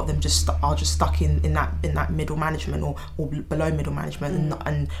 A lot of them are just stuck in that middle management or below middle management,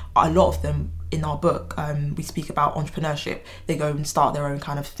 and a lot of them in our book, we speak about entrepreneurship. They go and start their own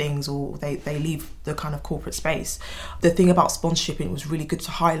kind of things, or they leave the kind of corporate space. The thing about sponsorship, and it was really good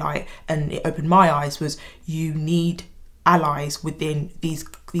to highlight, and it opened my eyes, was you need allies within these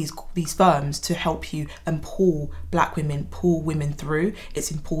firms to help you and pull women through. It's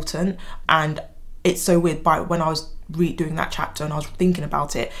important. And it's so weird, but when I was doing that chapter and I was thinking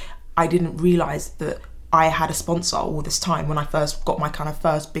about it, I didn't realise that I had a sponsor all this time. When I first got my kind of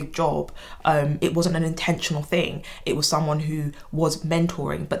first big job, it wasn't an intentional thing. It was someone who was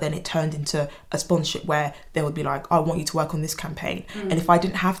mentoring, but then it turned into a sponsorship where they would be like, I want you to work on this campaign. And if I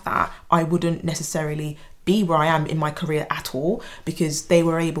didn't have that, I wouldn't necessarily be where I am in my career at all, because they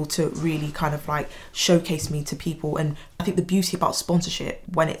were able to really kind of showcase me to people. And I think the beauty about sponsorship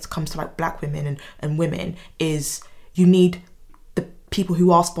when it comes to black women and women is you need the people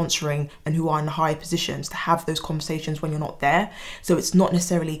who are sponsoring and who are in higher positions to have those conversations when you're not there. So it's not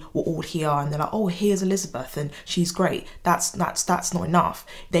necessarily we're all here and they're like, oh, here's Elizabeth and she's great. That's not enough.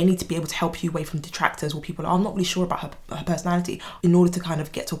 They need to be able to help you away from detractors or people, I'm not really sure about her personality, in order to kind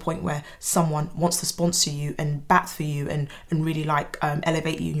of get to a point where someone wants to sponsor you and bat for you and really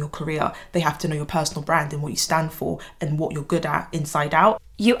elevate you in your career. They have to know your personal brand and what you stand for and what you're good at inside out.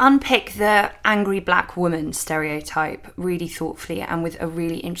 You unpick the angry black woman stereotype really thoughtfully and with a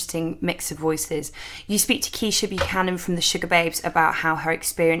really interesting mix of voices. You speak to Keisha Buchanan from the Sugar Babes about how her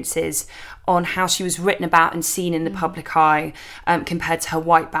experiences on how she was written about and seen in the public eye compared to her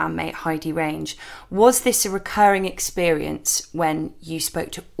white bandmate Heidi Range. Was this a recurring experience when you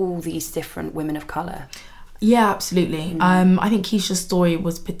spoke to all these different women of colour? Yeah, absolutely. I think Keisha's story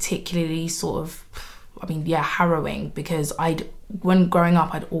was particularly harrowing, because when growing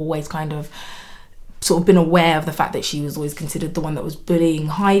up, I'd always kind of sort of been aware of the fact that she was always considered the one that was bullying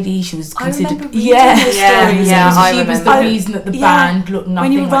Heidi. She was considered, I remember she was the reason that the band looked nothing.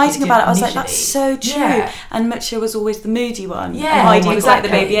 When you were like writing about it, I was like, that's so true. Yeah. And Mutia was always the moody one. Yeah, and Heidi was like the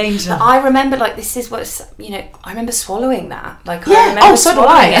baby angel. But I remember, like, this is what's, I remember swallowing that. Like, so do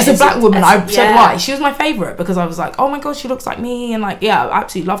I. As a black woman, so do I. She was my favourite because I was like, oh my god, she looks like me, and like, I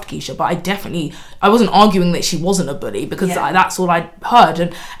absolutely loved Keisha, but I wasn't arguing that she wasn't a bully, because that's all I'd heard.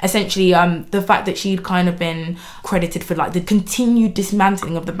 And essentially, the fact that she'd kind of been credited for like the continued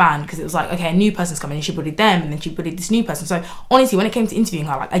dismantling of the band, because it was like, okay, a new person's coming and she bullied them, and then she bullied this new person. So honestly, when it came to interviewing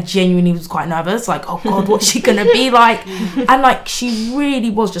her, like, I genuinely was quite nervous, like, oh god, what's she gonna be like? And like, she really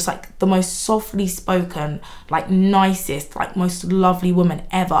was just like the most softly spoken, like nicest, like most lovely woman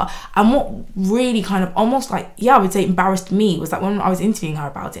ever. And what really kind of almost like, I would say embarrassed me was that when I was interviewing her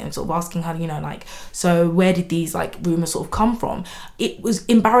about it and sort of asking her, like, so where did these like rumours sort of come from? It was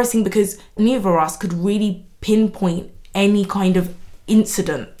embarrassing because neither of us could really pinpoint any kind of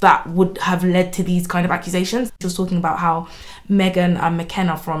incident that would have led to these kind of accusations. She was talking about how Megan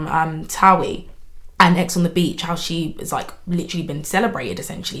McKenna from Towie and X on the Beach, how she is like literally been celebrated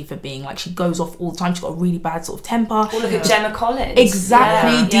essentially for being like, she goes off all the time, she's got a really bad sort of temper. Or look at Gemma Collins.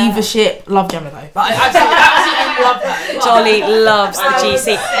 Exactly, diva ship. Love Gemma though. But I absolutely love her. Jolly loves the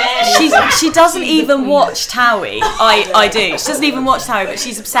GC. She doesn't even watch Towie. I do. She doesn't even watch Towie, but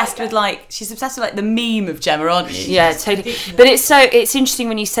she's obsessed with like the meme of Gemma, aren't you? Yeah, totally. But it's interesting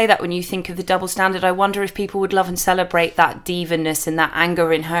when you say that, when you think of the double standard. I wonder if people would love and celebrate that diva-ness and that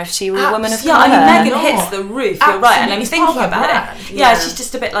anger in her if she were a woman of colour. I mean, Megan hits the roof. You're right, and I'm thinking about it. Yeah, she's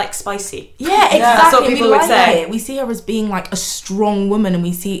just a bit like spicy. Yeah, exactly. That's what people would say. We see her as being like a strong woman, and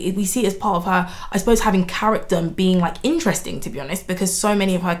we see it as part of her, I suppose, having character and being like interesting, to be honest, because so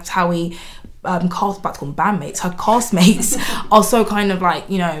many of her Towie bandmates, her castmates are so kind of like,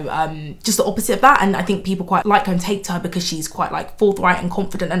 just the opposite of that. And I think people quite like her and take to her because she's quite like forthright and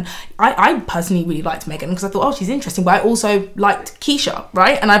confident. And I personally really liked Megan because I thought, oh, she's interesting. But I also liked Keisha,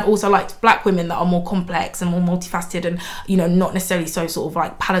 right? And I've also liked black women that are more complex and more multifaceted and, not necessarily so sort of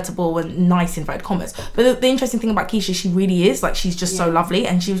like palatable and nice, inverted commas. But the interesting thing about Keisha, she really is like, she's just so lovely.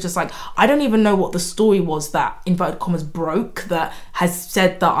 And she was just like, I don't even know what the story was that, inverted commas, broke, that has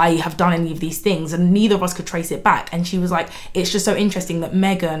said that I have done any of these things, and neither of us could trace it back. And she was like, it's just so interesting that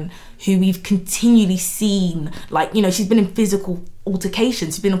Megan, who we've continually seen, like, she's been in physical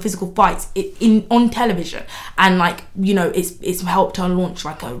altercations, she's been in physical fights on television, and like, it's helped her launch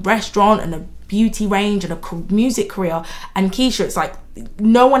like a restaurant and a beauty range and a music career. And Keisha, it's like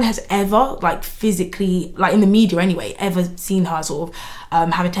no one has ever, like, physically, like in the media anyway, ever seen her sort of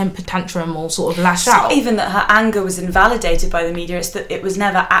have a temper tantrum or sort of lash out. Not even that her anger was invalidated by the media, it's that it was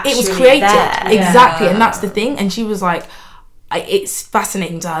never actually, it was created there. Exactly. And that's the thing. And she was like, it's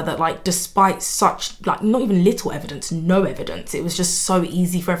fascinating to her that, like, despite such, like, not even little evidence, no evidence, it was just so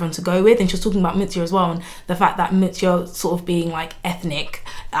easy for everyone to go with. And she was talking about Mutia as well, and the fact that Mutia sort of being like ethnic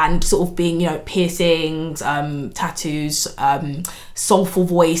and sort of being, piercings, tattoos, soulful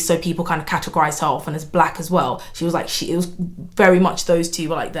voice, so people kind of categorise her often as black as well. She was like, it was very much those two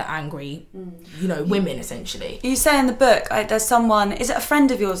were like the angry, women essentially. You say in the book, there's someone, is it a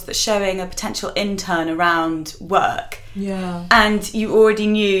friend of yours that's showing a potential intern around work? Yeah. And you already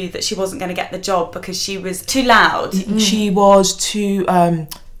knew that she wasn't going to get the job because she was too loud. She was too,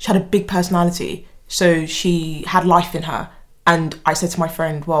 she had a big personality, so she had life in her. And I said to my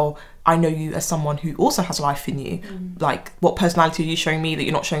friend, well, I know you as someone who also has life in you. Like, what personality are you showing me that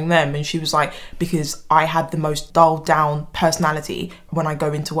you're not showing them? And she was like, because I had the most dulled down personality when I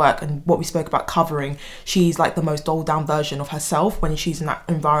go into work. And what we spoke about covering, she's like the most dulled down version of herself when she's in that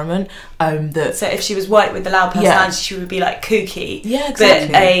environment. So if she was white with the loud personality, she would be like kooky. Yeah,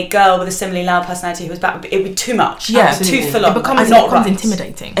 exactly. But a girl with a similarly loud personality who was black, it would be too much. Yeah, too full on. It becomes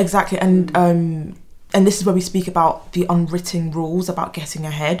intimidating. Exactly. And this is where we speak about the unwritten rules about getting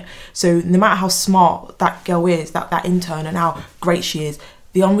ahead. So no matter how smart that girl is, that intern, and how great she is,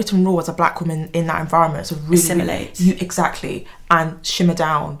 the unwritten rule as a black woman in that environment is to really assimilate. Exactly. And shimmer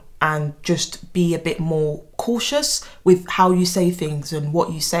down and just be a bit more cautious with how you say things and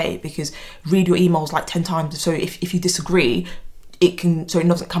what you say, because read your emails like 10 times. So if you disagree, it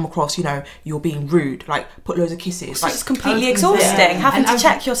doesn't come across, you're being rude, like put loads of kisses. It's completely exhausting, having to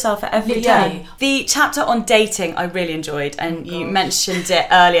check yourself at every turn. The chapter on dating I really enjoyed, and you mentioned it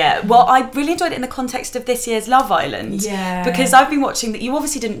earlier. Well, I really enjoyed it in the context of this year's Love Island, because I've been watching that. You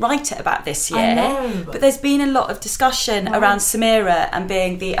obviously didn't write it about this year, I know, but there's been a lot of discussion around Samira and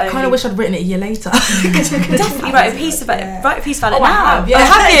being the only... I kind of wish I'd written it a year later. Definitely write a piece about it. Write a piece about it now. Have you?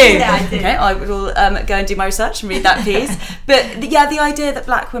 Yeah, I did. Okay, I will go and do my research and read that piece. But the idea that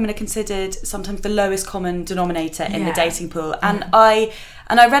black women are considered sometimes the lowest common denominator in the dating pool, and I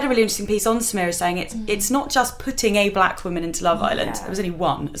read a really interesting piece on Samira saying it's not just putting a black woman into Love Island. There was only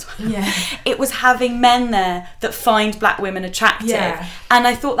one as well. Yeah. It was having men there that find black women attractive. Yeah. And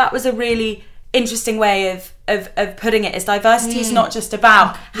I thought that was a really interesting way of putting it, is diversity is not just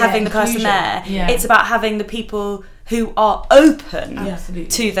about having the person there. Yeah. It's about having the people who are open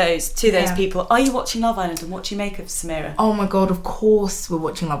to those people. Are you watching Love Island, and what do you make of Samira? Oh my god, of course we're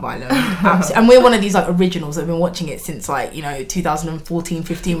watching Love Island. Absolutely. And we're one of these like originals that have been watching it since 2014,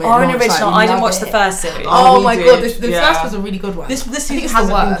 15. Or an original. I didn't watch the first series. Oh my god, the first was a really good one. This season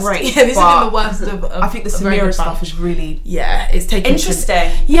hasn't been great. Yeah, this has been the worst of I think the Samira stuff is really it's taken interesting.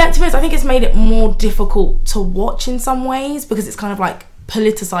 To be honest, I think it's made it more difficult to watch in some ways, because it's kind of like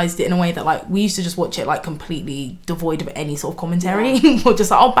politicized it in a way that like we used to just watch it like completely devoid of any sort of commentary or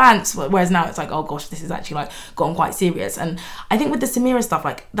just like bants, whereas now it's like, oh gosh, this is actually like gotten quite serious. And I think with the Samira stuff,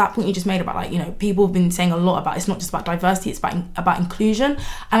 like that point you just made about like people have been saying a lot about it's not just about diversity, it's about inclusion,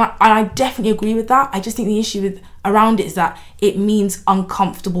 and I definitely agree with that. I just think the issue around it is that it means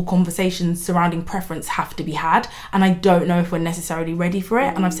uncomfortable conversations surrounding preference have to be had, and I don't know if we're necessarily ready for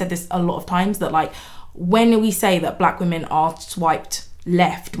it. And I've said this a lot of times that like when we say that black women are swiped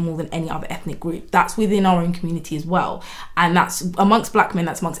left more than any other ethnic group, that's within our own community as well, and that's amongst black men,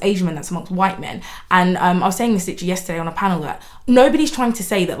 that's amongst Asian men, that's amongst white men. And I was saying this literally yesterday on a panel that nobody's trying to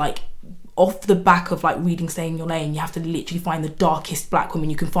say that like off the back of like reading Stay in Your Lane, you have to literally find the darkest black woman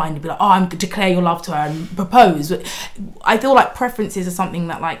you can find and be like, oh, I'm declare your love to her and propose. But I feel like preferences are something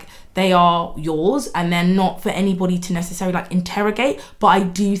that like they are yours and they're not for anybody to necessarily like interrogate, but I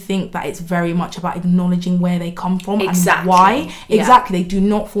do think that it's very much about acknowledging where they come from and why. Exactly, they do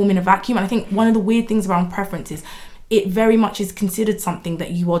not form in a vacuum. And I think one of the weird things around preference is it very much is considered something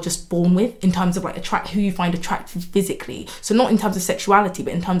that you are just born with in terms of like who you find attractive physically. So not in terms of sexuality,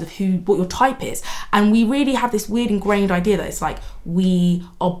 but in terms of what your type is. And we really have this weird ingrained idea that it's like we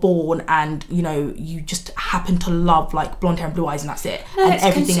are born and you just happen to love like blonde hair and blue eyes and that's it. No, and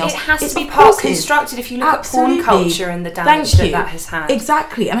everything else. It has to be part constructed if you look at porn culture and the damage that has had.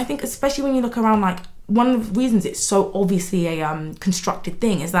 Exactly. And I think especially when you look around, like one of the reasons it's so obviously a constructed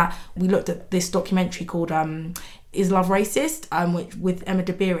thing is that we looked at this documentary called Is Love Racist? With Emma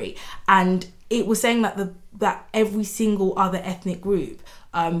Dabiri, and it was saying that every single other ethnic group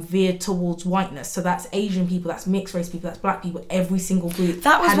veered towards whiteness. So that's Asian people, that's mixed race people, that's black people. Every single group.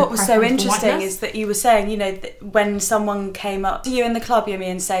 That was what was so interesting, is that you were saying, when someone came up to you in the club, Yomi,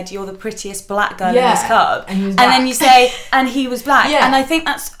 and said, "You're the prettiest black girl in this club," and then you say, "And he was black." And I think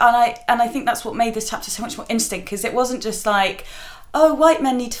that's what made this chapter so much more interesting, because it wasn't just like, oh, white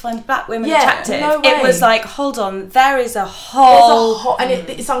men need to find black women attractive. No way. It was like, hold on, there is a whole... and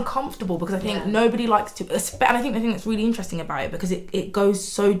it's uncomfortable because I think nobody likes to... And I think the thing that's really interesting about it, because it goes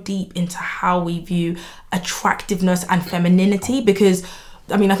so deep into how we view attractiveness and femininity, because...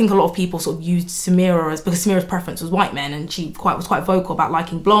 I mean, I think a lot of people sort of used Samira because Samira's preference was white men, and she was quite vocal about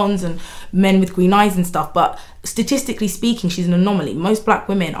liking blondes and men with green eyes and stuff. But statistically speaking, she's an anomaly. Most black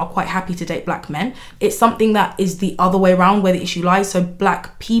women are quite happy to date black men. It's something that is the other way around where the issue lies. So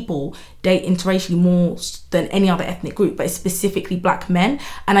black people date interracially more than any other ethnic group, but it's specifically black men.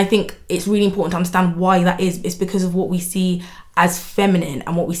 And I think it's really important to understand why that is. It's because of what we see as feminine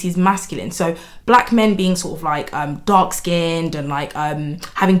and what we see as masculine. So black men being sort of like dark skinned and like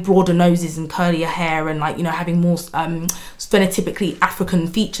having broader noses and curlier hair and like having more phenotypically African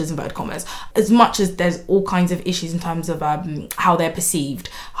features, inverted commas, as much as there's all kinds of issues in terms of how they're perceived,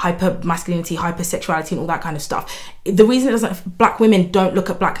 hyper masculinity, hypersexuality and all that kind of stuff. The reason black women don't look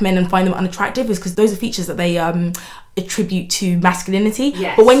at black men and find them unattractive is because those are features that they attribute to masculinity.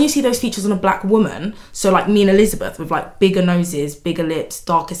 Yes. But when you see those features on a black woman, so like me and Elizabeth with like bigger noses, bigger lips,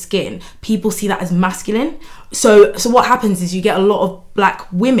 darker skin, people see that as masculine. So what happens is you get a lot of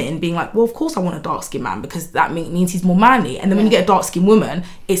black women being like, well, of course I want a dark skinned man because that means he's more manly. And then when you get a dark skinned woman,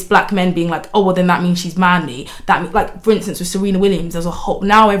 it's black men being like, oh, well then that means she's manly. Like for instance with Serena Williams, there's a whole,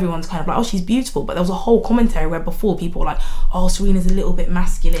 now everyone's kind of like, oh, she's beautiful, but there was a whole commentary where before people were like, oh, Serena's a little bit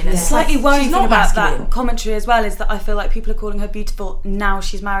masculine. And slightly worrying thing about that commentary as well is that I feel feel like people are calling her beautiful now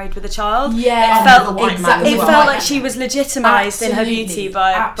she's married with a child. Yeah, it felt exactly. It felt like she was legitimised in her beauty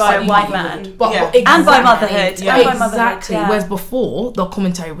by a white man, Exactly. and by motherhood. Yeah. And by motherhood. Exactly. Yeah. Whereas before, the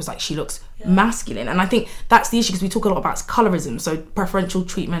commentary was like, she looks masculine, and I think that's the issue, because we talk a lot about colorism, so preferential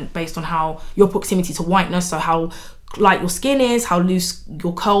treatment based on how your proximity to whiteness, so how light your skin is, how loose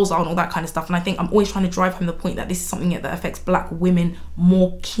your curls are, and all that kind of stuff. And I think I'm always trying to drive home the point that this is something that affects black women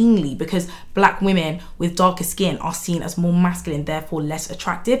more keenly, because black women with darker skin are seen as more masculine, therefore less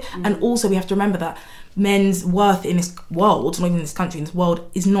attractive. And also we have to remember that men's worth in this world, not even in this country, in this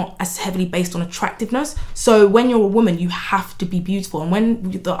world, is not as heavily based on attractiveness. So when you're a woman, you have to be beautiful, and when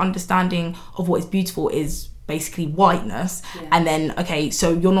the understanding of what is beautiful is basically whiteness, and then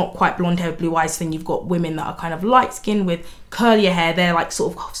so you're not quite blonde hair, blue eyes, then you've got women that are kind of light skinned with curlier hair, they're like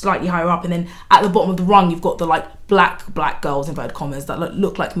sort of slightly higher up, and then at the bottom of the rung you've got the like black girls, inverted commas, that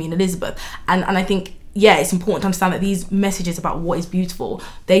look like me and Elizabeth, and I think it's important to understand that these messages about what is beautiful,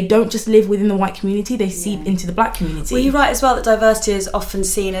 they don't just live within the white community, they seep into the black community. Well, you're right as well that diversity is often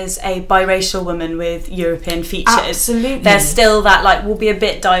seen as a biracial woman with European features. Absolutely. There's still that, like, we'll be a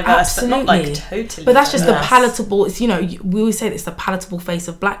bit diverse, Absolutely. but not like totally. But that's just the palatable, it's, we always say that it's the palatable face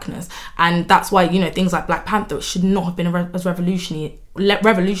of blackness, and that's why, things like Black Panther should not have been as revolutionary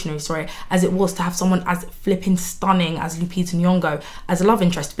as it was to have someone as flipping stunning as Lupita Nyong'o as a love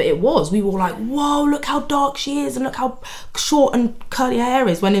interest. But it was, we were like, whoa, look how dark she is, and look how short and curly her hair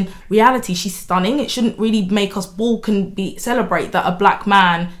is, when in reality she's stunning. It shouldn't really make us balk and celebrate that a black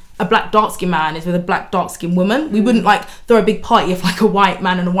dark skinned man is with a black dark skinned woman. We wouldn't like throw a big party if like a white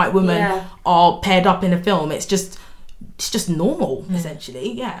man and a white woman are paired up in a film. It's just normal,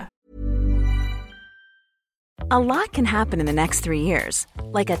 essentially. A lot can happen in the next 3 years.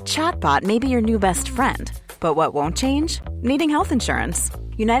 Like a chatbot may be your new best friend. But what won't change? Needing health insurance.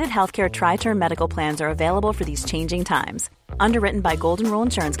 United Healthcare Tri-Term Medical Plans are available for these changing times. Underwritten by Golden Rule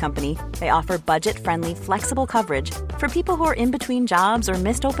Insurance Company, they offer budget-friendly, flexible coverage for people who are in between jobs or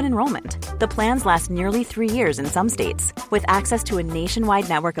missed open enrollment. The plans last nearly 3 years in some states, with access to a nationwide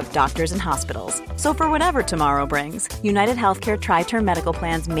network of doctors and hospitals. So for whatever tomorrow brings, United Healthcare Tri-Term Medical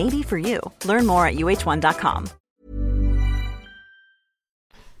Plans may be for you. Learn more at uh1.com.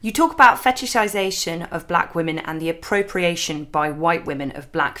 You talk about fetishization of black women and the appropriation by white women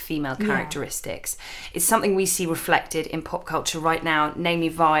of black female characteristics. It's something we see reflected in pop culture right now, namely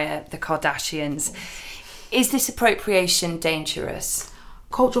via the Kardashians. Is this appropriation dangerous?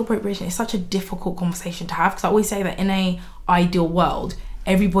 Cultural appropriation is such a difficult conversation to have, because I always say that in an ideal world,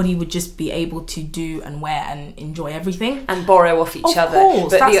 everybody would just be able to do and wear and enjoy everything and borrow off each other.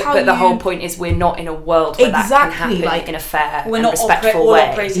 Course, but the whole point is we're not in a world where that can happen in a fair and respectful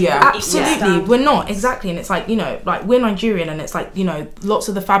way. Absolutely, we're not, exactly. And it's like, like we're Nigerian, and it's like, lots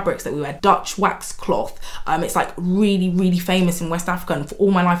of the fabrics that we wear, Dutch wax cloth, it's like really, really famous in West Africa, and for all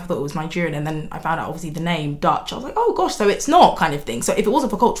my life I thought it was Nigerian, and then I found out obviously the name Dutch. I was like, oh gosh, so it's not, kind of thing. So if it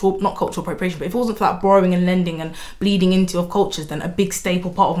wasn't for not cultural appropriation, but if it wasn't for that borrowing and lending and bleeding into of cultures, then a big staple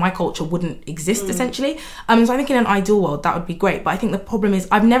part of my culture wouldn't exist, essentially. So I think in an ideal world that would be great, but I think the problem is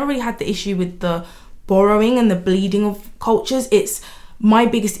I've never really had the issue with the borrowing and the bleeding of cultures. It's my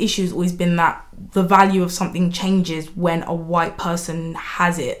biggest issue has always been that the value of something changes when a white person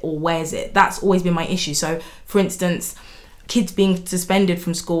has it or wears it. That's always been my issue. So for instance, kids being suspended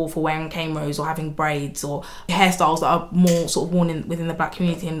from school for wearing cane rows or having braids or hairstyles that are more sort of worn within the black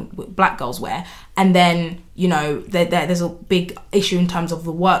community and black girls wear, and then there's a big issue in terms of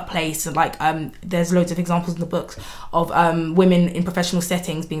the workplace, and like there's loads of examples in the books of women in professional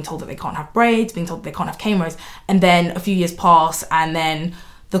settings being told that they can't have braids, being told they can't have cane rows, and then a few years pass and then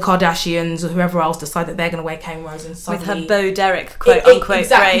the Kardashians or whoever else decide that they're going to wear cane rows, and suddenly with her Bo Derek quote unquote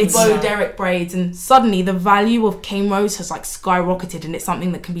braids. Bo Derek braids, and suddenly the value of cane rows has like skyrocketed, and it's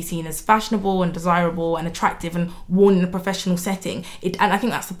something that can be seen as fashionable and desirable and attractive and worn in a professional setting. And I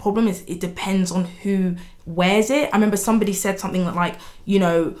think that's the problem, is it depends on who wears it. I remember somebody said something that like,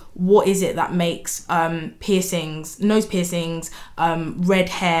 what is it that makes piercings, nose piercings, red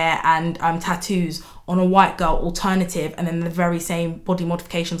hair and tattoos on a white girl alternative, and then the very same body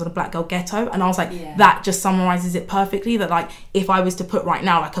modifications on a black girl ghetto? And I was like, that just summarizes it perfectly, that like if I was to put right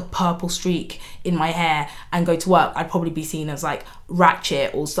now like a purple streak in my hair and go to work, I'd probably be seen as like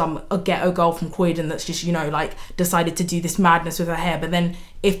ratchet or a ghetto girl from Croydon that's just like decided to do this madness with her hair. But then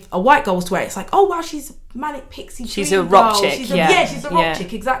if a white girl was to wear it, it's like, oh wow, she's manic pixie, she's a rock chick. She's a rock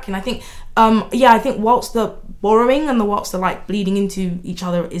chick, exactly. And I think I think whilst the borrowing and whilst the like bleeding into each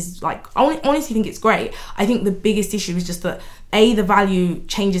other is like, I honestly think it's great. I think the biggest issue is just that the value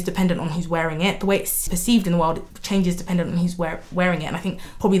changes dependent on who's wearing it. The way it's perceived in the world, it changes dependent on who's wearing it. And I think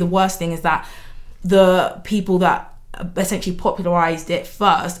probably the worst thing is that the people that essentially popularized it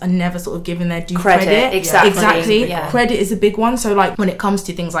first and never sort of given their due credit. Exactly. Yeah. Credit is a big one. So like when it comes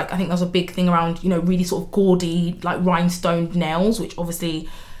to things like, I think there's a big thing around, you know, really sort of gaudy like rhinestone nails, which obviously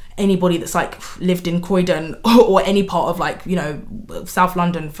anybody that's like lived in Croydon or any part of like, you know, South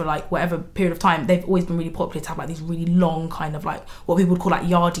London for like whatever period of time, they've always been really popular to have like these really long kind of like what people would call like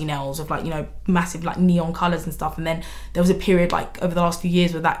yardie nails of like, you know, massive like neon colours and stuff. And then there was a period like over the last few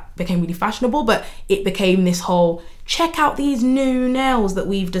years where that became really fashionable, but it became this whole check out these new nails that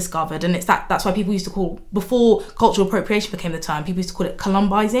we've discovered. And it's that's why people used to call, before cultural appropriation became the term, people used to call it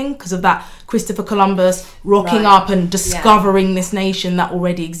Columbizing, because of that Christopher Columbus rocking up and discovering this nation that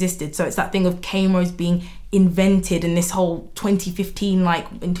already existed. So it's that thing of cane rows being invented in this whole 2015, like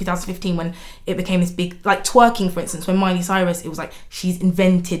in 2015 when it became this big, like twerking, for instance, when Miley Cyrus, it was like she's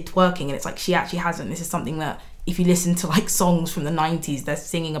invented twerking, and it's like she actually hasn't. This is something that if you listen to like songs from the 90s, they're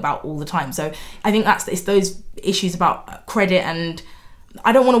singing about all the time. So I think it's those issues about credit, and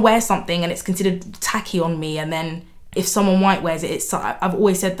I don't want to wear something and it's considered tacky on me, and then if someone white wears it, I've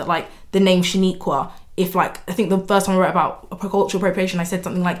always said that like the name Shaniqua, if like, I think the first time I wrote about cultural appropriation, I said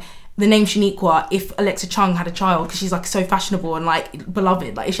something like the name Shaniqua, if Alexa Chung had a child, because she's like so fashionable and like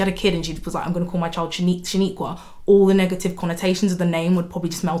beloved, like if she had a kid and she was like, I'm going to call my child Shaniqua, all the negative connotations of the name would probably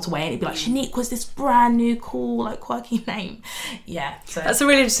just melt away, and it'd be like, Shaniqua's this brand new cool like quirky name. Yeah, so that's a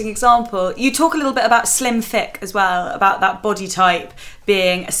really interesting example. You talk a little bit about slim thick as well, about that body type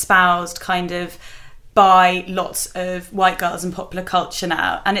being espoused kind of by lots of white girls in popular culture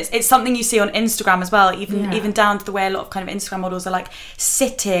now, and it's something you see on Instagram as well, even down to the way a lot of kind of Instagram models are like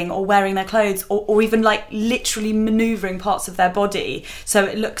sitting or wearing their clothes, or even like literally maneuvering parts of their body, so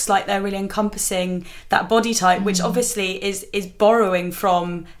it looks like they're really encompassing that body type, which obviously is borrowing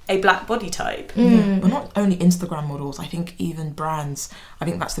from a black body type. But not only Instagram models, I think even brands, I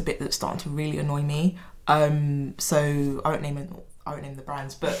think that's the bit that's starting to really annoy me. So I won't name the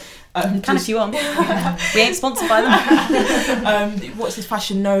brands, but can if you want. We ain't sponsored by them. What's this,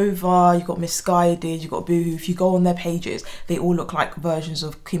 Fashion Nova, you've got Misguided, you've got Boohoo. If you go on their pages, they all look like versions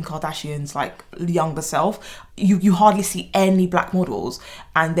of Kim Kardashian's like younger self. You hardly see any black models,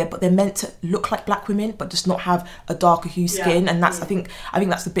 and they're meant to look like black women but just not have a darker hue skin, and that's I think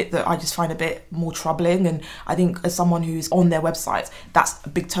that's the bit that I just find a bit more troubling. And I think as someone who's on their websites, that's a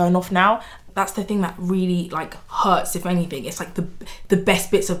big turn off now. That's the thing that really like hurts, if anything. It's like the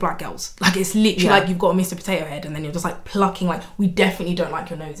best bits of black girls. Like it's literally like you've got a Mr. Potato Head and then you're just like plucking, like, we definitely don't like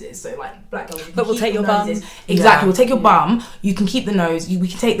your noses. So like black girls, but we'll take your bum. Exactly, we'll take your bum. You can keep the nose, we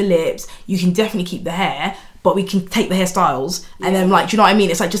can take the lips, you can definitely keep the hair, but we can take the hairstyles, and then like, do you know what I mean?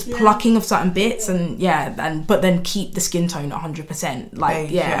 It's like just plucking of certain bits, and but then keep the skin tone 100%.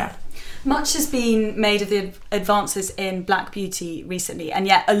 Like Much has been made of the advances in black beauty recently, and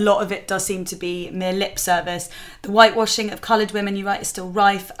yet a lot of it does seem to be mere lip service. The whitewashing of coloured women, you write, is still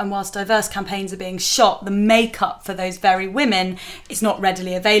rife, and whilst diverse campaigns are being shot, the makeup for those very women is not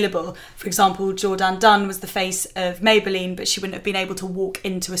readily available. For example, Jordan Dunn was the face of Maybelline, but she wouldn't have been able to walk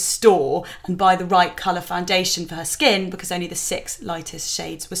into a store and buy the right colour foundation for her skin because only the 6 lightest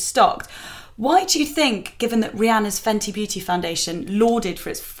shades were stocked. Why do you think, given that Rihanna's Fenty Beauty foundation, lauded for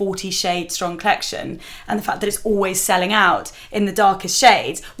its 40 shade strong collection, and the fact that it's always selling out in the darkest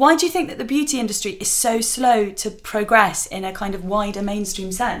shades, why do you think that the beauty industry is so slow to progress in a kind of wider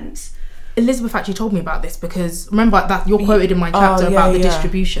mainstream sense? Elizabeth actually told me about this, because remember that you're quoted in my chapter about the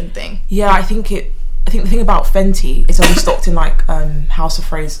distribution thing. Yeah, I think the thing about Fenty is only stocked in like House of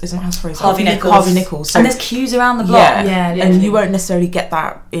Fraser, isn't it House of Fraser? Harvey Nichols. So, and there's queues around the block. Yeah, and you won't necessarily get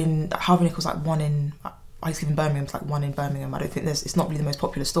that in Harvey Nichols. Like one in, I used to live in Birmingham. It's like one in Birmingham. I don't think it's not really the most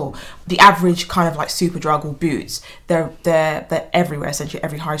popular store. The average kind of like Superdrug or Boots, they're everywhere, essentially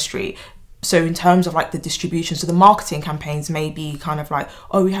every high street. So in terms of like the distribution, so the marketing campaigns may be kind of like,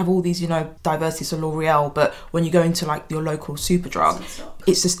 oh, we have all these, you know, diversity, so L'Oreal, but when you go into like your local Superdrug,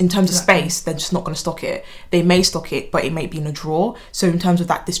 it's just in terms of space, they're just not going to stock it. They may stock it, but it may be in a drawer. So in terms of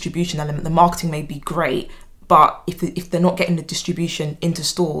that distribution element, the marketing may be great, but if they're not getting the distribution into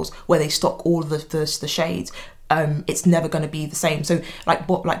stores where they stock all of the shades, it's never going to be the same. So like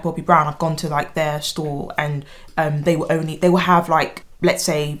Bobbi Brown, I've gone to like their store, and they will have like, let's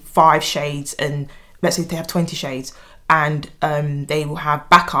say 5 shades, and let's say they have 20 shades, and they will have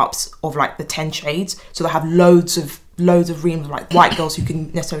backups of like the 10 shades. So they'll have loads of reams of like white girls who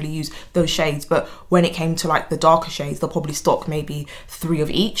can necessarily use those shades. But when it came to like the darker shades, they'll probably stock maybe 3 of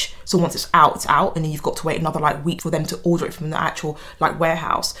each. So once it's out, and then you've got to wait another like week for them to order it from the actual like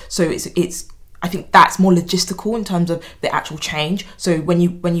warehouse. So it's I think that's more logistical in terms of the actual change. So when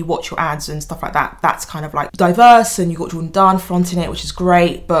you watch your ads and stuff like that, that's kind of like diverse, and you've got Jordan Dunn fronting it, which is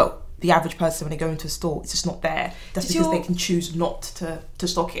great. But the average person, when they go into a store, it's just not there. That's because they can choose not to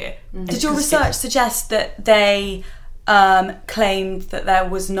stock it. Did your research suggest that they claimed that there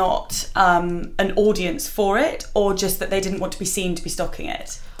was not an audience for it, or just that they didn't want to be seen to be stocking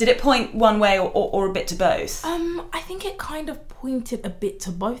it? Did it point one way or a bit to both? I think it kind of pointed a bit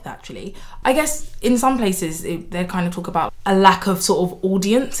to both, actually. I guess in some places they kind of talk about a lack of sort of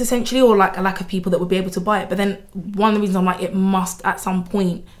audience, essentially, or like a lack of people that would be able to buy it. But then one of the reasons I'm like, it must at some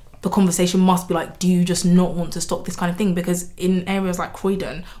point, the conversation must be like, do you just not want to stock this kind of thing? Because in areas like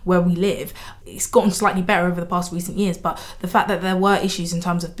Croydon, where we live, it's gotten slightly better over the past recent years, but the fact that there were issues in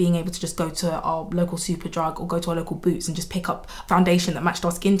terms of being able to just go to our local Superdrug or go to our local Boots and just pick up foundation that matched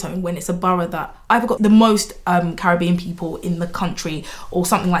our skin tone, when it's a borough that either got the most Caribbean people in the country or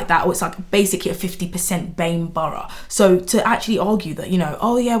something like that, or it's like basically a 50% BAME borough. So to actually argue that, you know,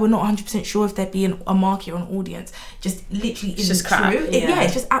 oh yeah, we're not 100% sure if there'd be a market or an audience, just literally isn't true.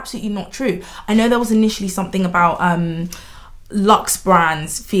 It's just absolutely not true. I know there was initially something about Luxe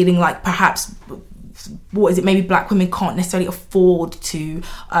brands feeling like perhaps, what is it, maybe black women can't necessarily afford to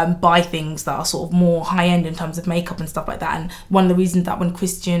buy things that are sort of more high end in terms of makeup and stuff like that. And one of the reasons that when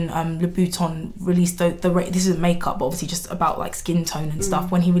Christian Louboutin released this isn't makeup, but obviously just about like skin tone and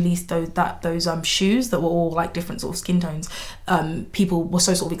stuff, when he released those shoes that were all like different sort of skin tones, people were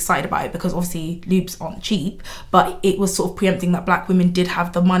so sort of excited about it, because obviously lubes aren't cheap, but it was sort of preempting that black women did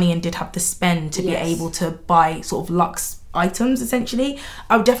have the money and did have the spend to be able to buy sort of luxe items, essentially.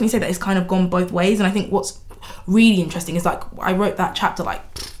 I would definitely say that it's kind of gone both ways. And I think what's really interesting is, like, I wrote that chapter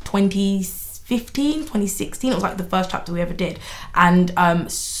like 2016. It was like the first chapter we ever did, and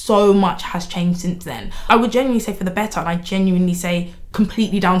so much has changed since then. I would genuinely say for the better, and I genuinely say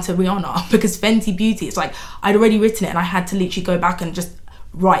completely down to Rihanna, because Fenty Beauty, it's like I'd already written it and I had to literally go back and just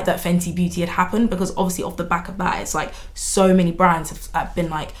write that Fenty Beauty had happened, because obviously off the back of that, it's like so many brands have been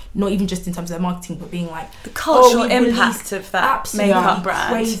like, not even just in terms of their marketing, but being like the cultural impact of that makeup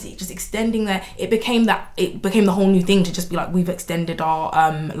brand, crazy, just extending it became the whole new thing to just be like, we've extended our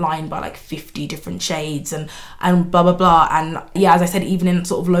line by like 50 different shades and blah blah blah. And yeah, as I said, even in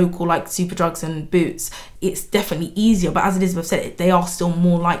sort of local like Superdrugs and Boots, it's definitely easier, but as Elizabeth said, they are still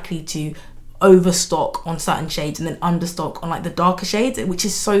more likely to overstock on certain shades and then understock on like the darker shades, which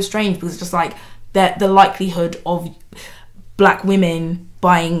is so strange, because it's just like the likelihood of black women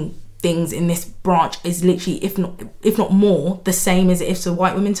buying things in this branch is literally, if not more, the same as if to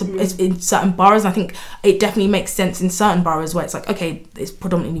white women in certain boroughs. I think it definitely makes sense in certain boroughs where it's like, okay, it's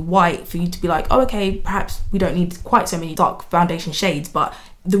predominantly white, for you to be like, oh okay, perhaps we don't need quite so many dark foundation shades. But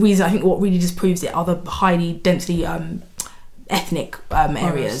the reason, I think what really disproves it are the highly densely ethnic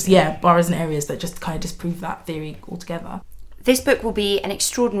areas, boroughs and areas that just kind of disprove that theory altogether. This book will be an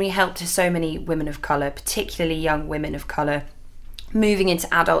extraordinary help to so many women of colour, particularly young women of colour, moving into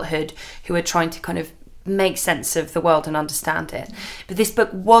adulthood, who are trying to kind of make sense of the world and understand it. But this book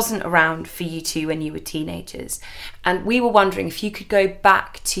wasn't around for you two when you were teenagers, and we were wondering if you could go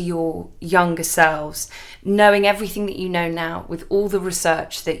back to your younger selves, knowing everything that you know now, with all the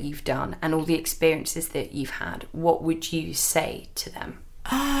research that you've done and all the experiences that you've had, what would you say to them?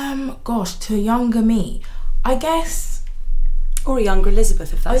 Gosh, to younger me, I guess, or a younger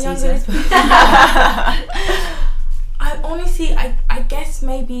Elizabeth, if that's easier.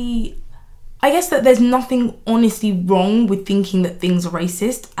 I guess that there's nothing honestly wrong with thinking that things are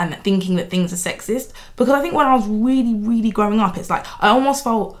racist and thinking that things are sexist, because I think when I was really, really growing up, it's like I almost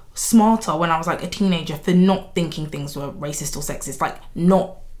felt smarter when I was like a teenager for not thinking things were racist or sexist, like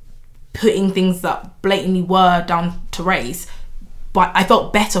not putting things that blatantly were down to race. But I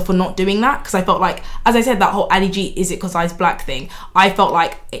felt better for not doing that, because I felt like, as I said, that whole Ali G, is it because I was black thing, I felt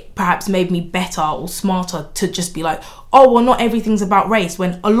like it perhaps made me better or smarter to just be like, oh, well, not everything's about race,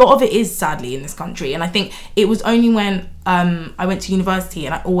 when a lot of it is, sadly, in this country. And I think it was only when I went to university,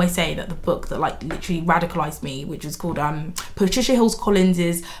 and I always say that the book that like literally radicalised me, which was called Patricia Hills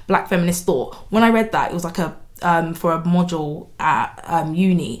Collins's Black Feminist Thought, when I read that, it was like for a module at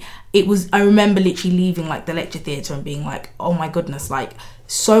uni, I remember literally leaving like the lecture theatre and being like, oh my goodness, like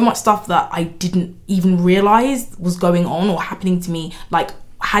so much stuff that I didn't even realise was going on or happening to me like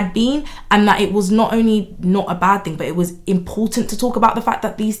had been, and that it was not only not a bad thing, but it was important to talk about the fact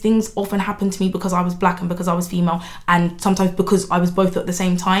that these things often happened to me because I was black and because I was female, and sometimes because I was both at the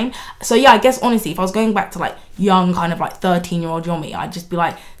same time. So yeah, I guess honestly, if I was going back to like young kind of like 13-year-old Yomi, I'd just be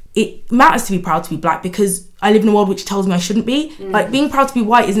like, it matters to be proud to be black, because I live in a world which tells me I shouldn't be. Like, being proud to be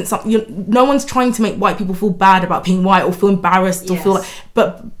white isn't something, no one's trying to make white people feel bad about being white or feel embarrassed or feel like,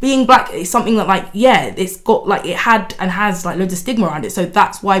 but being black is something that like, yeah, it's got like, it had and has like loads of stigma around it. So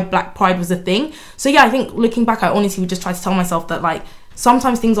that's why black pride was a thing. So yeah, I think looking back, I honestly would just try to tell myself that like,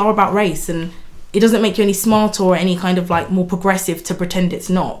 sometimes things are about race, and it doesn't make you any smarter or any kind of like more progressive to pretend it's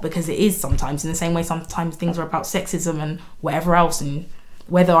not, because it is sometimes. In the same way, sometimes things are about sexism and whatever else, and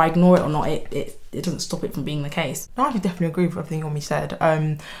whether I ignore it or not, it doesn't stop it from being the case. No, I definitely agree with everything Yomi said.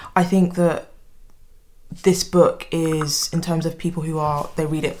 I think that this book is, in terms of people they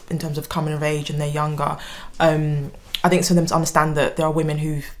read it in terms of coming of age and they're younger, I think it's for them to understand that there are women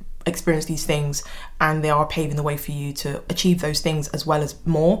who've experienced these things and they are paving the way for you to achieve those things as well as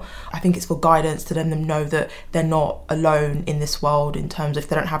more. I think it's for guidance to let them know that they're not alone in this world, in terms of if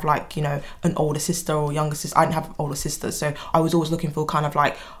they don't have like, you know, an older sister or younger sister. I didn't have older sisters, so I was always looking for kind of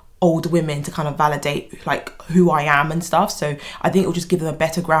like older women to kind of validate like who I am and stuff. So I think it will just give them a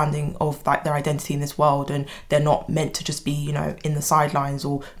better grounding of like their identity in this world, and they're not meant to just be, you know, in the sidelines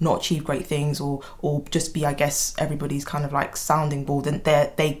or not achieve great things or just be, I guess, everybody's kind of like sounding board. And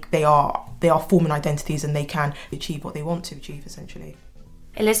they are forming identities, and they can achieve what they want to achieve, essentially.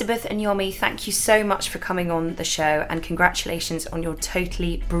 Elizabeth and Yomi, thank you so much for coming on the show, and congratulations on your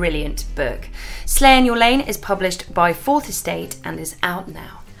totally brilliant book. Slay in Your Lane is published by Fourth Estate and is out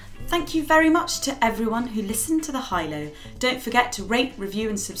now. Thank you very much to everyone who listened to The High Low. Don't forget to rate, review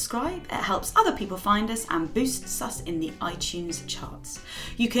and subscribe. It helps other people find us and boosts us in the iTunes charts.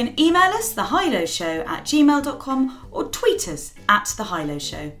 You can email us thehighlowshow@gmail.com or tweet us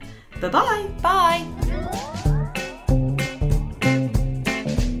 @thehighlowshow. Bye-bye. Bye.